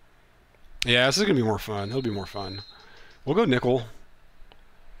 Yeah, this is going to be more fun. It'll be more fun. We'll go nickel.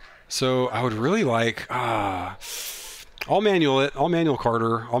 So I would really like... I'll manual it. I'll manual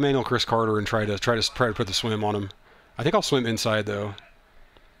Carter. I'll manual Chris Carter and try to put the swim on him. I think I'll swim inside, though.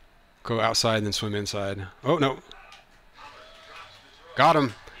 Go outside and then swim inside. Oh, no. Got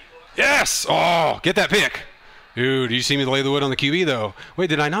him. Yes! Oh, get that pick. Dude, did you see me lay the wood on the QB, though? Wait,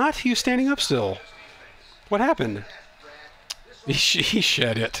 did I not? He was standing up still. What happened? He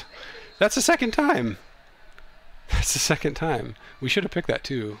shed it. That's the second time. That's the second time. We should have picked that,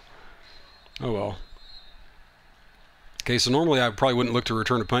 too. Oh, well. Okay, so normally I probably wouldn't look to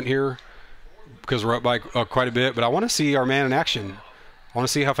return a punt here because we're up by quite a bit, but I want to see our man in action. I want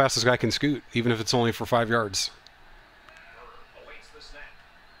to see how fast this guy can scoot, even if it's only for 5 yards.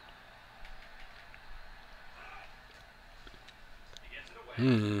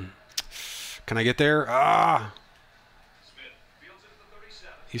 Can I get there?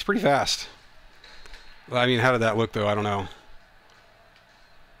 He's pretty fast. I mean, how did that look, though? I don't know.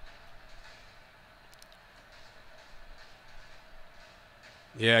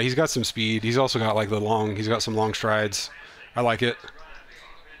 Yeah, he's got some speed. He's also got, like, he's got some long strides. I like it.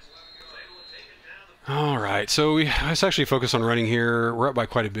 All right, so let's actually focus on running here. We're up by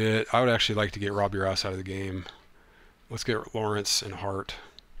quite a bit. I would actually like to get Robbie Rouse out of the game. Let's get Lawrence and Hart.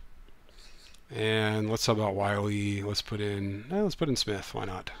 And let's sub out Wiley. Let's put in Smith. Why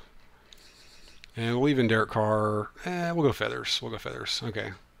not? And we'll leave in Derek Carr. We'll go Feathers.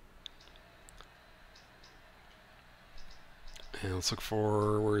 Okay. And let's look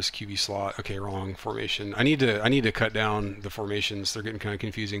for where's QB slot. Okay, wrong formation. I need to cut down the formations. They're getting kind of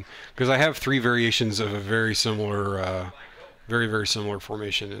confusing because I have 3 variations of a very similar, very similar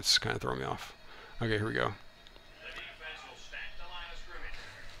formation. It's kind of throwing me off. Okay, here we go.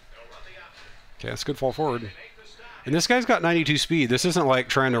 Okay, that's good fall forward. And this guy's got 92 speed. This isn't like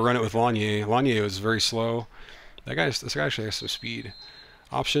trying to run it with Lanier. Lanier was very slow. This guy actually has some speed.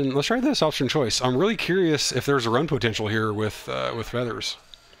 Option. Let's try this option choice. I'm really curious if there's a run potential here with Feathers.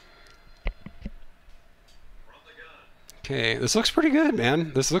 Okay, this looks pretty good,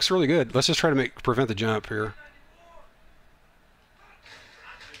 man. This looks really good. Let's just try to prevent the jump here.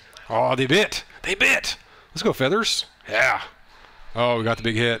 Oh, they bit. Let's go Feathers. Yeah. Oh, we got the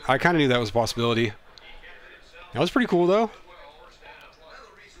big hit. I kind of knew that was a possibility. That was pretty cool, though.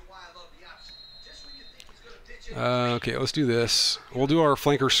 Okay, let's do this. We'll do our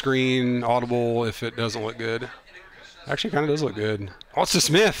flanker screen audible if it doesn't look good. Actually, kind of does look good. Oh, it's the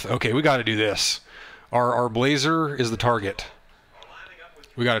Smith. Okay, we got to do this. Our blazer is the target.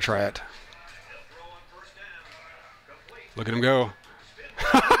 We got to try it. Look at him go.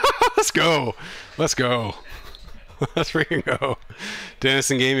 Let's go. Let's go. Let's freaking go.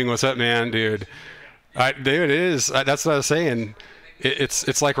 Dynasty Gaming, what's up, man, dude? Dude, it is. That's what I was saying.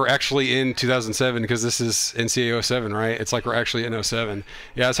 It's like we're actually in 2007 because this is NCAA 07, right? It's like we're actually in 07.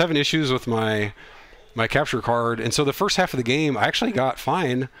 Yeah, I was having issues with my capture card, and so the first half of the game I actually got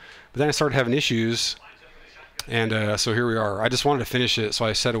fine, but then I started having issues, and so here we are. I just wanted to finish it, so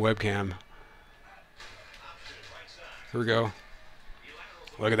I set a webcam. Here we go.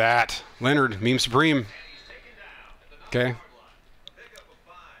 Look at that. Leonard, meme supreme. Okay.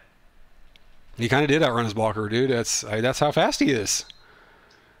 He kind of did outrun his blocker, dude. That's how fast he is.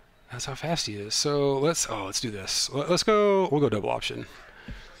 That's how fast he is. So let's do this. Let's go. We'll go double option.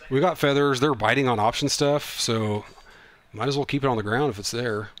 We got feathers. They're biting on option stuff, so might as well keep it on the ground if it's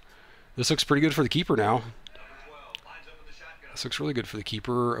there. This looks pretty good for the keeper now. This looks really good for the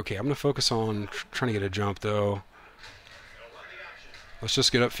keeper. Okay, I'm going to focus on trying to get a jump, though. Let's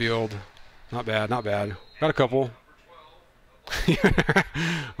just get upfield. Not bad, not bad. Got a couple.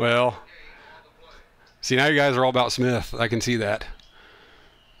 Well, see, now you guys are all about Smith. I can see that.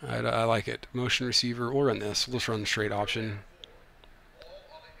 I like it. Motion receiver. We'll run this. We'll just run straight option.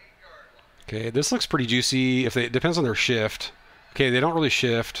 Okay, this looks pretty juicy. It depends on their shift. Okay, they don't really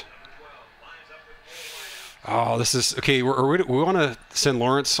shift. Oh, this is okay. We want to send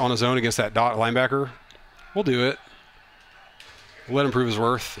Lawrence on his own against that dot linebacker. We'll do it. We'll let him prove his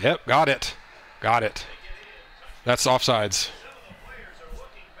worth. Yep, got it. Got it. That's offsides.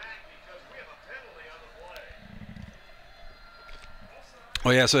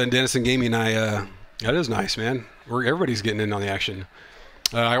 Oh yeah, so in Dynasty Gaming, that is nice, man. Everybody's getting in on the action.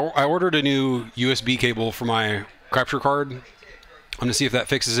 I ordered a new USB cable for my capture card. I'm gonna see if that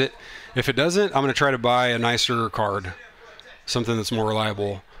fixes it. If it doesn't, I'm gonna try to buy a nicer card, something that's more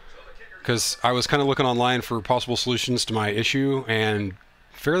reliable. Because I was kind of looking online for possible solutions to my issue, and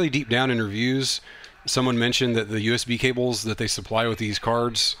fairly deep down in reviews, someone mentioned that the USB cables that they supply with these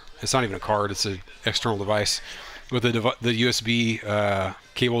cards, it's not even a card, it's an external device, with the USB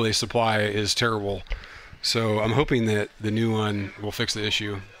cable they supply is terrible. So I'm hoping that the new one will fix the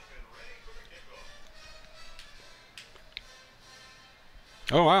issue.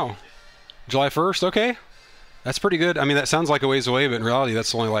 Oh wow, July 1st, okay. That's pretty good. I mean, that sounds like a ways away, but in reality,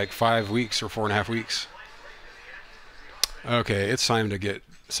 that's only like 5 weeks or 4.5 weeks. Okay, it's time to get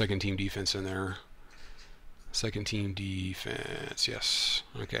second team defense in there. Second team defense, yes.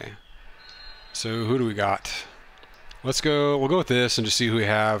 Okay. So who do we got? Let's go. We'll go with this and just see who we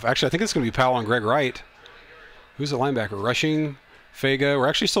have. Actually, I think it's going to be Powell and Greg Wright. Who's the linebacker? Rushing, Fega. We're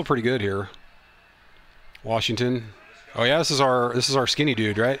actually still pretty good here. Washington. Oh yeah, this is our skinny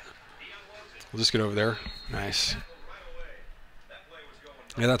dude, right? We'll just get over there. Nice.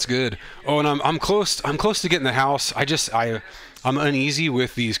 Yeah, that's good. Oh, and I'm close to getting the house. I'm uneasy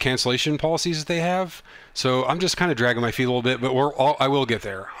with these cancellation policies that they have. So I'm just kind of dragging my feet a little bit, but I will get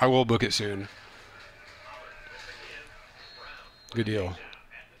there. I will book it soon. Good deal.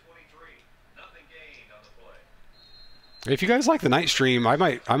 If you guys like the night stream, I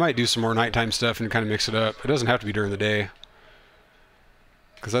might do some more nighttime stuff and kind of mix it up. It doesn't have to be during the day.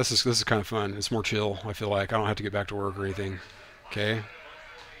 Because this is kind of fun. It's more chill, I feel like. I don't have to get back to work or anything. Okay.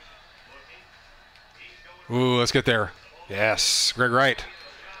 Ooh, let's get there. Yes, Greg Wright.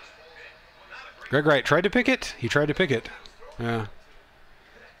 Greg Wright tried to pick it. He tried to pick it. Yeah.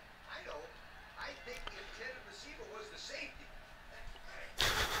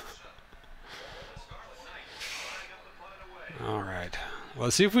 All right. Well,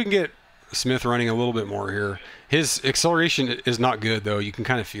 let's see if we can get Smith running a little bit more here. His acceleration is not good, though. You can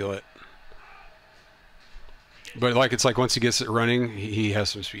kind of feel it. But it's like once he gets it running, he has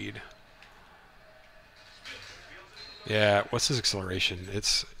some speed. Yeah, what's his acceleration?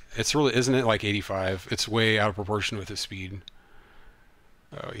 It's really, isn't it like 85? It's way out of proportion with his speed.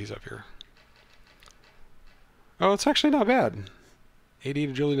 Oh, he's up here. Oh, it's actually not bad. 80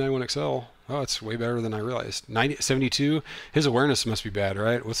 agility 91 XL. Oh, it's way better than I realized. 72. His awareness must be bad,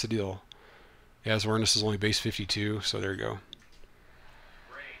 right? What's the deal? Yeah, his awareness is only base 52, so there you go.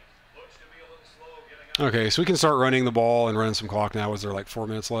 Okay, so we can start running the ball and running some clock now. Was there like 4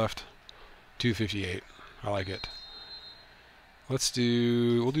 minutes left? 2:58. I like it. We'll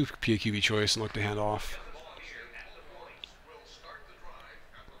do PAQB choice and look to hand off.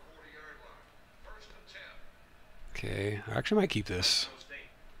 Okay, I actually might keep this.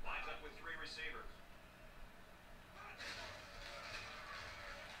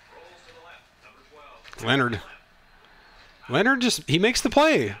 Leonard. Leonard just, he makes the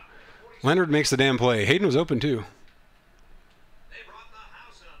play. Leonard makes the damn play. Hayden was open too.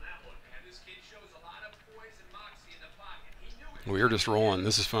 We're just rolling.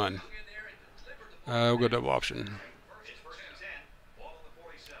 This is fun. We'll go double option.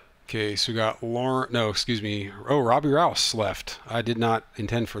 Okay, so we got Lauren. No, excuse me. Oh, Robbie Rouse left. I did not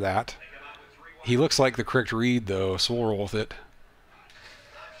intend for that. He looks like the correct read, though, so we'll roll with it.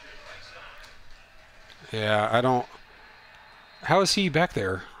 Yeah, I don't... How is he back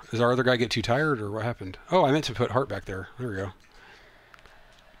there? Does our other guy get too tired, or what happened? Oh, I meant to put Hart back there. There we go.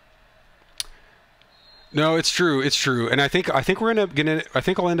 No, it's true. It's true, and I think we're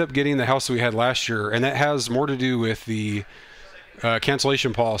I'll end up getting the house that we had last year, and that has more to do with the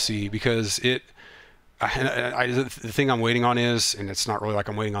cancellation policy, because the thing I'm waiting on is, and it's not really like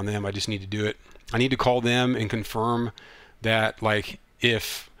I'm waiting on them. I just need to do it. I need to call them and confirm that, like,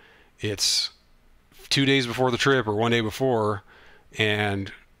 if it's 2 days before the trip or 1 day before,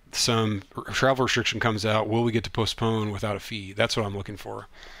 and some travel restriction comes out, will we get to postpone without a fee? That's what I'm looking for.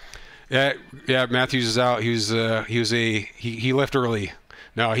 Yeah, Matthews is out. He left early.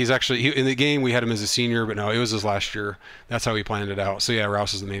 No, he's actually in the game. We had him as a senior, but no, it was his last year. That's how he planned it out. So yeah,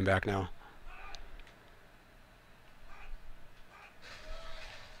 Rouse is the main back now.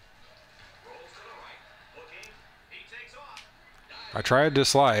 I tried to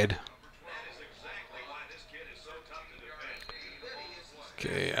slide.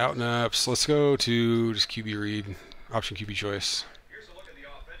 Okay, out and ups. Let's go to just QB read, option QB choice.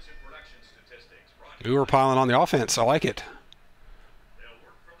 We were piling on the offense. I like it.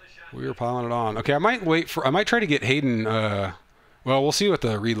 We were piling it on. Okay, I might try to get Hayden. Well, we'll see what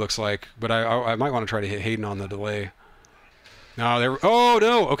the read looks like, but I might want to try to hit Hayden on the delay. No, there. Oh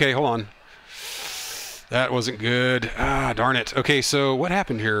no. Okay, hold on. That wasn't good. Ah, darn it. Okay, so what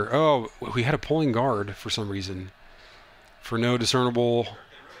happened here? Oh, we had a pulling guard for some reason, for no discernible,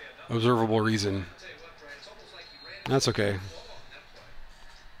 observable reason. That's okay.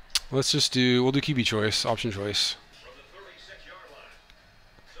 We'll do QB choice, option choice.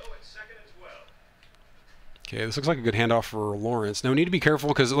 Okay, this looks like a good handoff for Lawrence. Now we need to be careful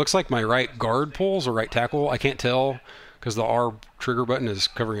because it looks like my right guard pulls or right tackle. I can't tell because the R trigger button is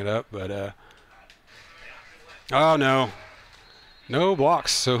covering it up, but oh no. No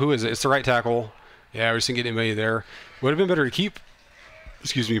blocks. So who is it? It's the right tackle. Yeah, we just didn't get anybody there. Would have been better to keep,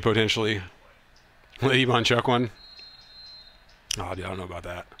 excuse me, potentially. Let Ebon chuck one. Oh, dude, I don't know about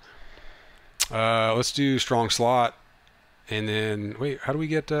that. Let's do strong slot. And then, wait, how do we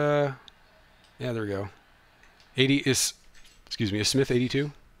get, yeah, there we go. 80 is, excuse me, is Smith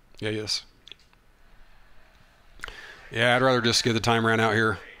 82? Yeah, yes. Yeah, I'd rather just get the time ran out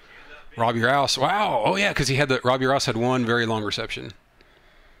here. Robbie Rouse, wow. Oh, yeah, because Robbie Rouse had one very long reception.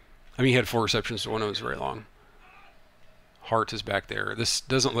 I mean, he had 4 receptions, so one of them was very long. Hart is back there. This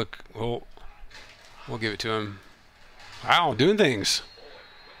doesn't look, well, we'll give it to him. Wow, doing things.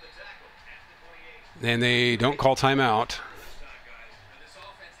 And they don't call timeout.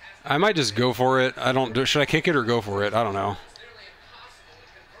 I might just go for it. Should I kick it or go for it? I don't know.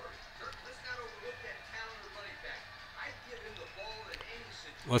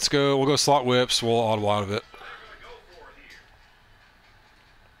 Let's go. We'll go slot whips. We'll audible out of it.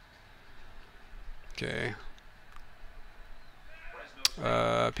 Okay.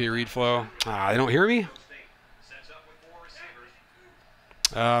 P read flow. They don't hear me?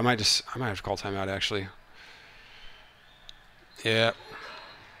 I might have to call timeout actually. Yeah.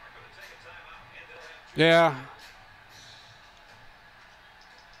 Yeah.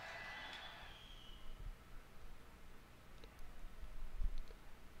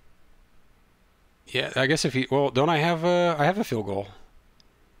 Yeah, I guess don't I have a field goal.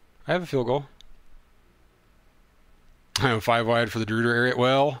 I have a field goal. I have 5 wide for the Druder area.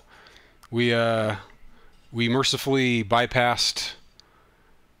 Well, we mercifully bypassed.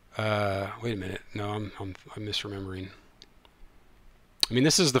 Wait a minute. No, I'm misremembering. I mean,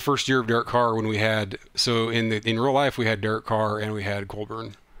 this is the first year of Derek Carr when we had, so in real life we had Derek Carr and we had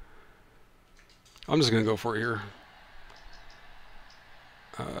Colburn. I'm just gonna go for it here.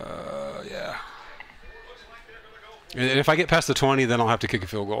 Yeah. And if I get past the 20, then I'll have to kick a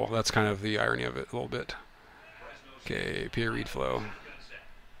field goal. That's kind of the irony of it a little bit. Okay, PA read flow.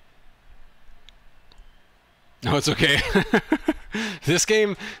 No, it's okay. This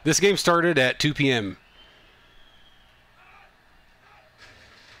game started at 2 p.m.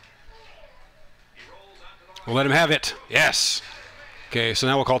 We'll let him have it. Yes. Okay, so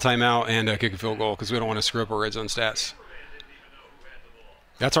now we'll call timeout and kick a field goal because we don't want to screw up our red zone stats.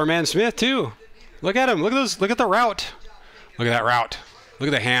 That's our man Smith too. Look at him. Look at those. Look at the route. Look at that route. Look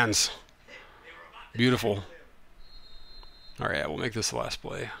at the hands. Beautiful. All right, we'll make this the last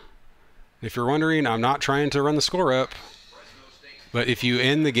play. If you're wondering, I'm not trying to run the score up, but if you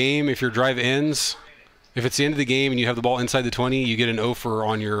end the game, if your drive ends, if it's the end of the game and you have the ball inside the 20, you get an offer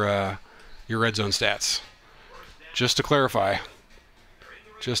on your red zone stats. Just to clarify.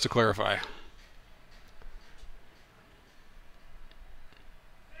 Just to clarify.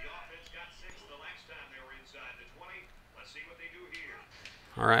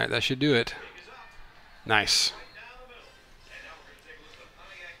 All right, that should do it. Nice.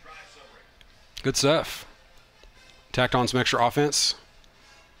 Good stuff. Tacked on some extra offense.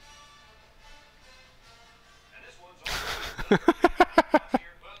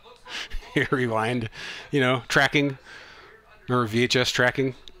 Here, rewind. You know, tracking. Or VHS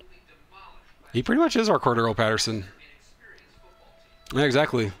tracking. He pretty much is our Cordero Patterson. Yeah,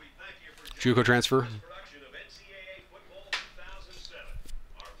 exactly. JUCO transfer.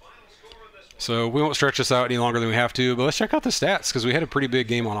 So we won't stretch this out any longer than we have to, but let's check out the stats because we had a pretty big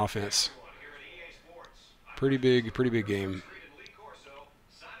game on offense. Pretty big game.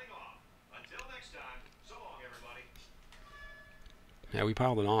 Yeah, we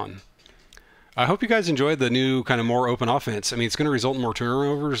piled it on. I hope you guys enjoyed the new kind of more open offense. I mean, it's going to result in more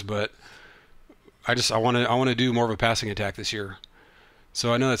turnovers, but I want to do more of a passing attack this year.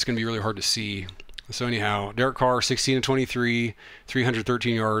 So I know that's going to be really hard to see. So anyhow, Derek Carr, 16-23,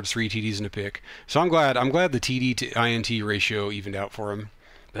 313 yards, 3 TDs and a pick. So I'm glad the TD to INT ratio evened out for him.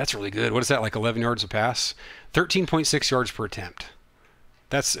 That's really good. What is that, like 11 yards a pass? 13.6 yards per attempt.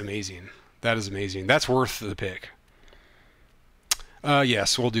 That's amazing. That is amazing. That's worth the pick.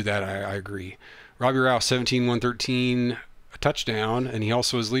 Yes, we'll do that. I agree. Robbie Rouse, 17-113, a touchdown, and he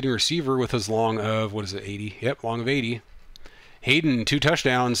also is leading receiver with his long of, what is it, 80? Yep, long of 80. Hayden, 2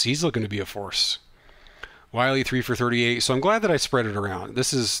 touchdowns. He's looking to be a force. Wiley, 3 for 38. So I'm glad that I spread it around.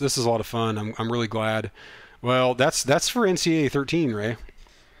 This is a lot of fun. I'm really glad. Well, that's for NCAA 13, Ray.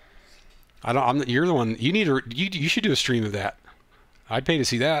 You're the one. You should do a stream of that. I'd pay to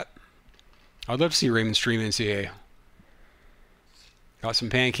see that. I'd love to see Raymond stream NCAA. Got some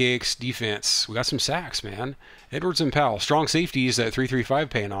pancakes, defense. We got some sacks, man. Edwards and Powell, strong safeties. That 3-3-5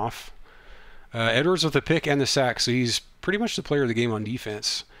 paying off. Edwards with the pick and the sack, so he's pretty much the player of the game on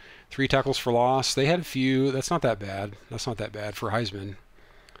defense. 3 tackles for loss. They had a few. That's not that bad. That's not that bad for Heisman.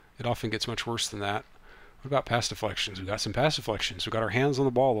 It often gets much worse than that. What about pass deflections? We got some pass deflections. We got our hands on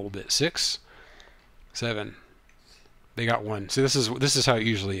the ball a little bit. 6, 7. They got 1. So this is how it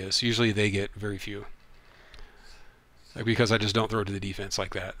usually is. Usually they get very few. Because I just don't throw it to the defense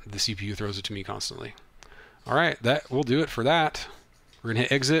like that. The CPU throws it to me constantly. All right, that will do it for that. We're gonna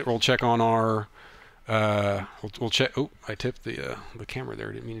hit exit. We'll check on our. We'll check. Oh, I tipped the camera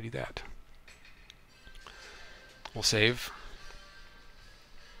there. Didn't mean to do that. We'll save.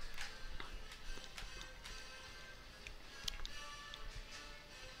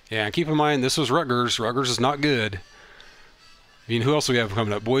 Yeah, and keep in mind this was Rutgers. Rutgers is not good. I mean, who else do we have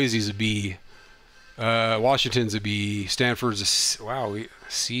coming up? Boise's a B. Washington's a B. Stanford's a C. Wow,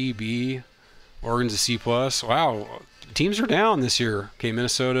 C, B. Oregon's a C+. Wow, teams are down this year. Okay,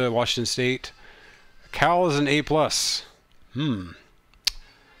 Minnesota, Washington State. Cal is an A+.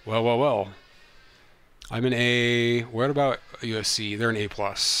 Well. I'm an A. What about USC? They're an A+.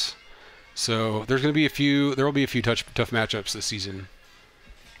 So there's going to be there will be a few tough matchups this season.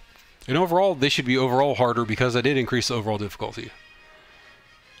 And overall, they should be overall harder because I did increase the overall difficulty.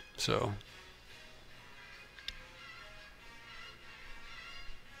 So.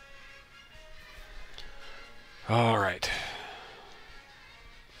 All right.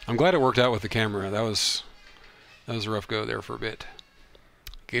 I'm glad it worked out with the camera. That was a rough go there for a bit.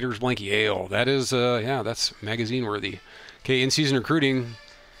 Gators Blanky Ale. That is, yeah, that's magazine worthy. Okay, in-season recruiting.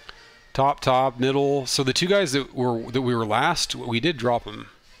 Top, middle. So the 2 guys that we were last, we did drop them.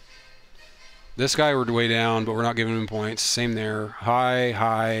 This guy we're way down, but we're not giving him points. Same there.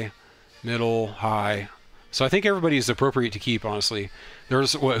 High, middle, high. So I think everybody is appropriate to keep, honestly.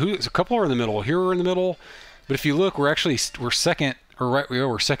 There's a couple are in the middle. Here we're in the middle. But if you look, we're second, or right,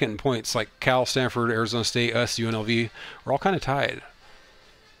 we're second in points, like Cal, Stanford, Arizona State, us, UNLV. We're all kind of tied.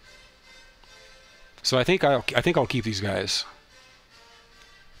 So I think I'll keep these guys.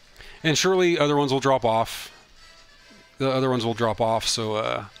 And surely other ones will drop off. The other ones will drop off.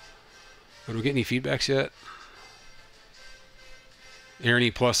 So, did we get any feedbacks yet? Or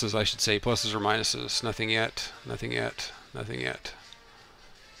any pluses, I should say. Pluses or minuses? Nothing yet. Nothing yet. Nothing yet.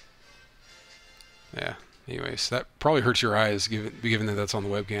 Yeah. Anyways, that probably hurts your eyes, given that that's on the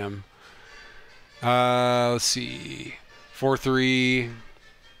webcam. Let's see. 4-3.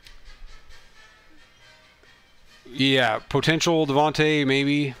 Yeah, potential Devontae,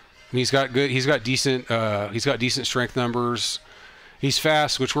 maybe. And he's got decent strength numbers. He's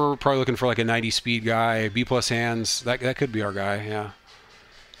fast, which we're probably looking for like a 90 speed guy. B+ hands. That could be our guy. Yeah.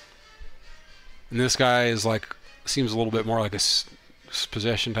 And this guy is like seems a little bit more like a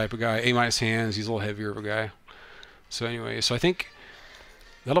possession type of guy. A- hands. He's a little heavier of a guy. So anyway, so I think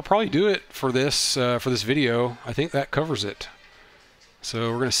that'll probably do it for this video. I think that covers it.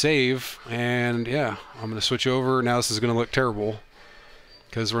 So we're gonna save, and yeah, I'm gonna switch over. Now this is gonna look terrible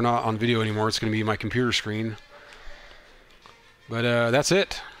because we're not on video anymore. It's gonna be my computer screen. But that's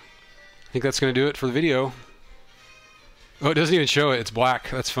it. I think that's gonna do it for the video. Oh, it doesn't even show it. It's black.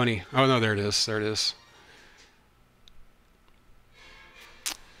 That's funny. Oh no, there it is. There it is.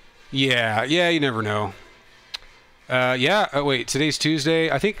 Yeah, you never know. Yeah. Oh, wait, today's Tuesday.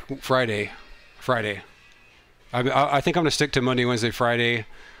 I think Friday. I think I'm gonna stick to Monday, Wednesday, Friday.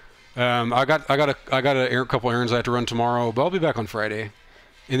 I got a couple errands I have to run tomorrow, but I'll be back on Friday,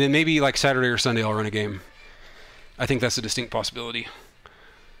 and then maybe like Saturday or Sunday I'll run a game. I think that's a distinct possibility.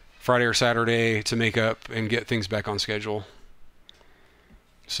 Friday or Saturday to make up and get things back on schedule.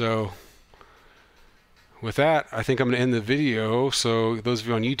 So with that, I think I'm going to end the video. So those of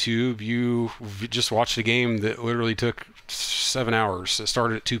you on YouTube, you just watched a game that literally took 7 hours. It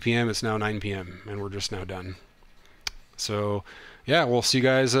started at 2 p.m. It's now 9 p.m. and we're just now done. So yeah, we'll see you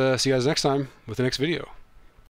guys next time with the next video.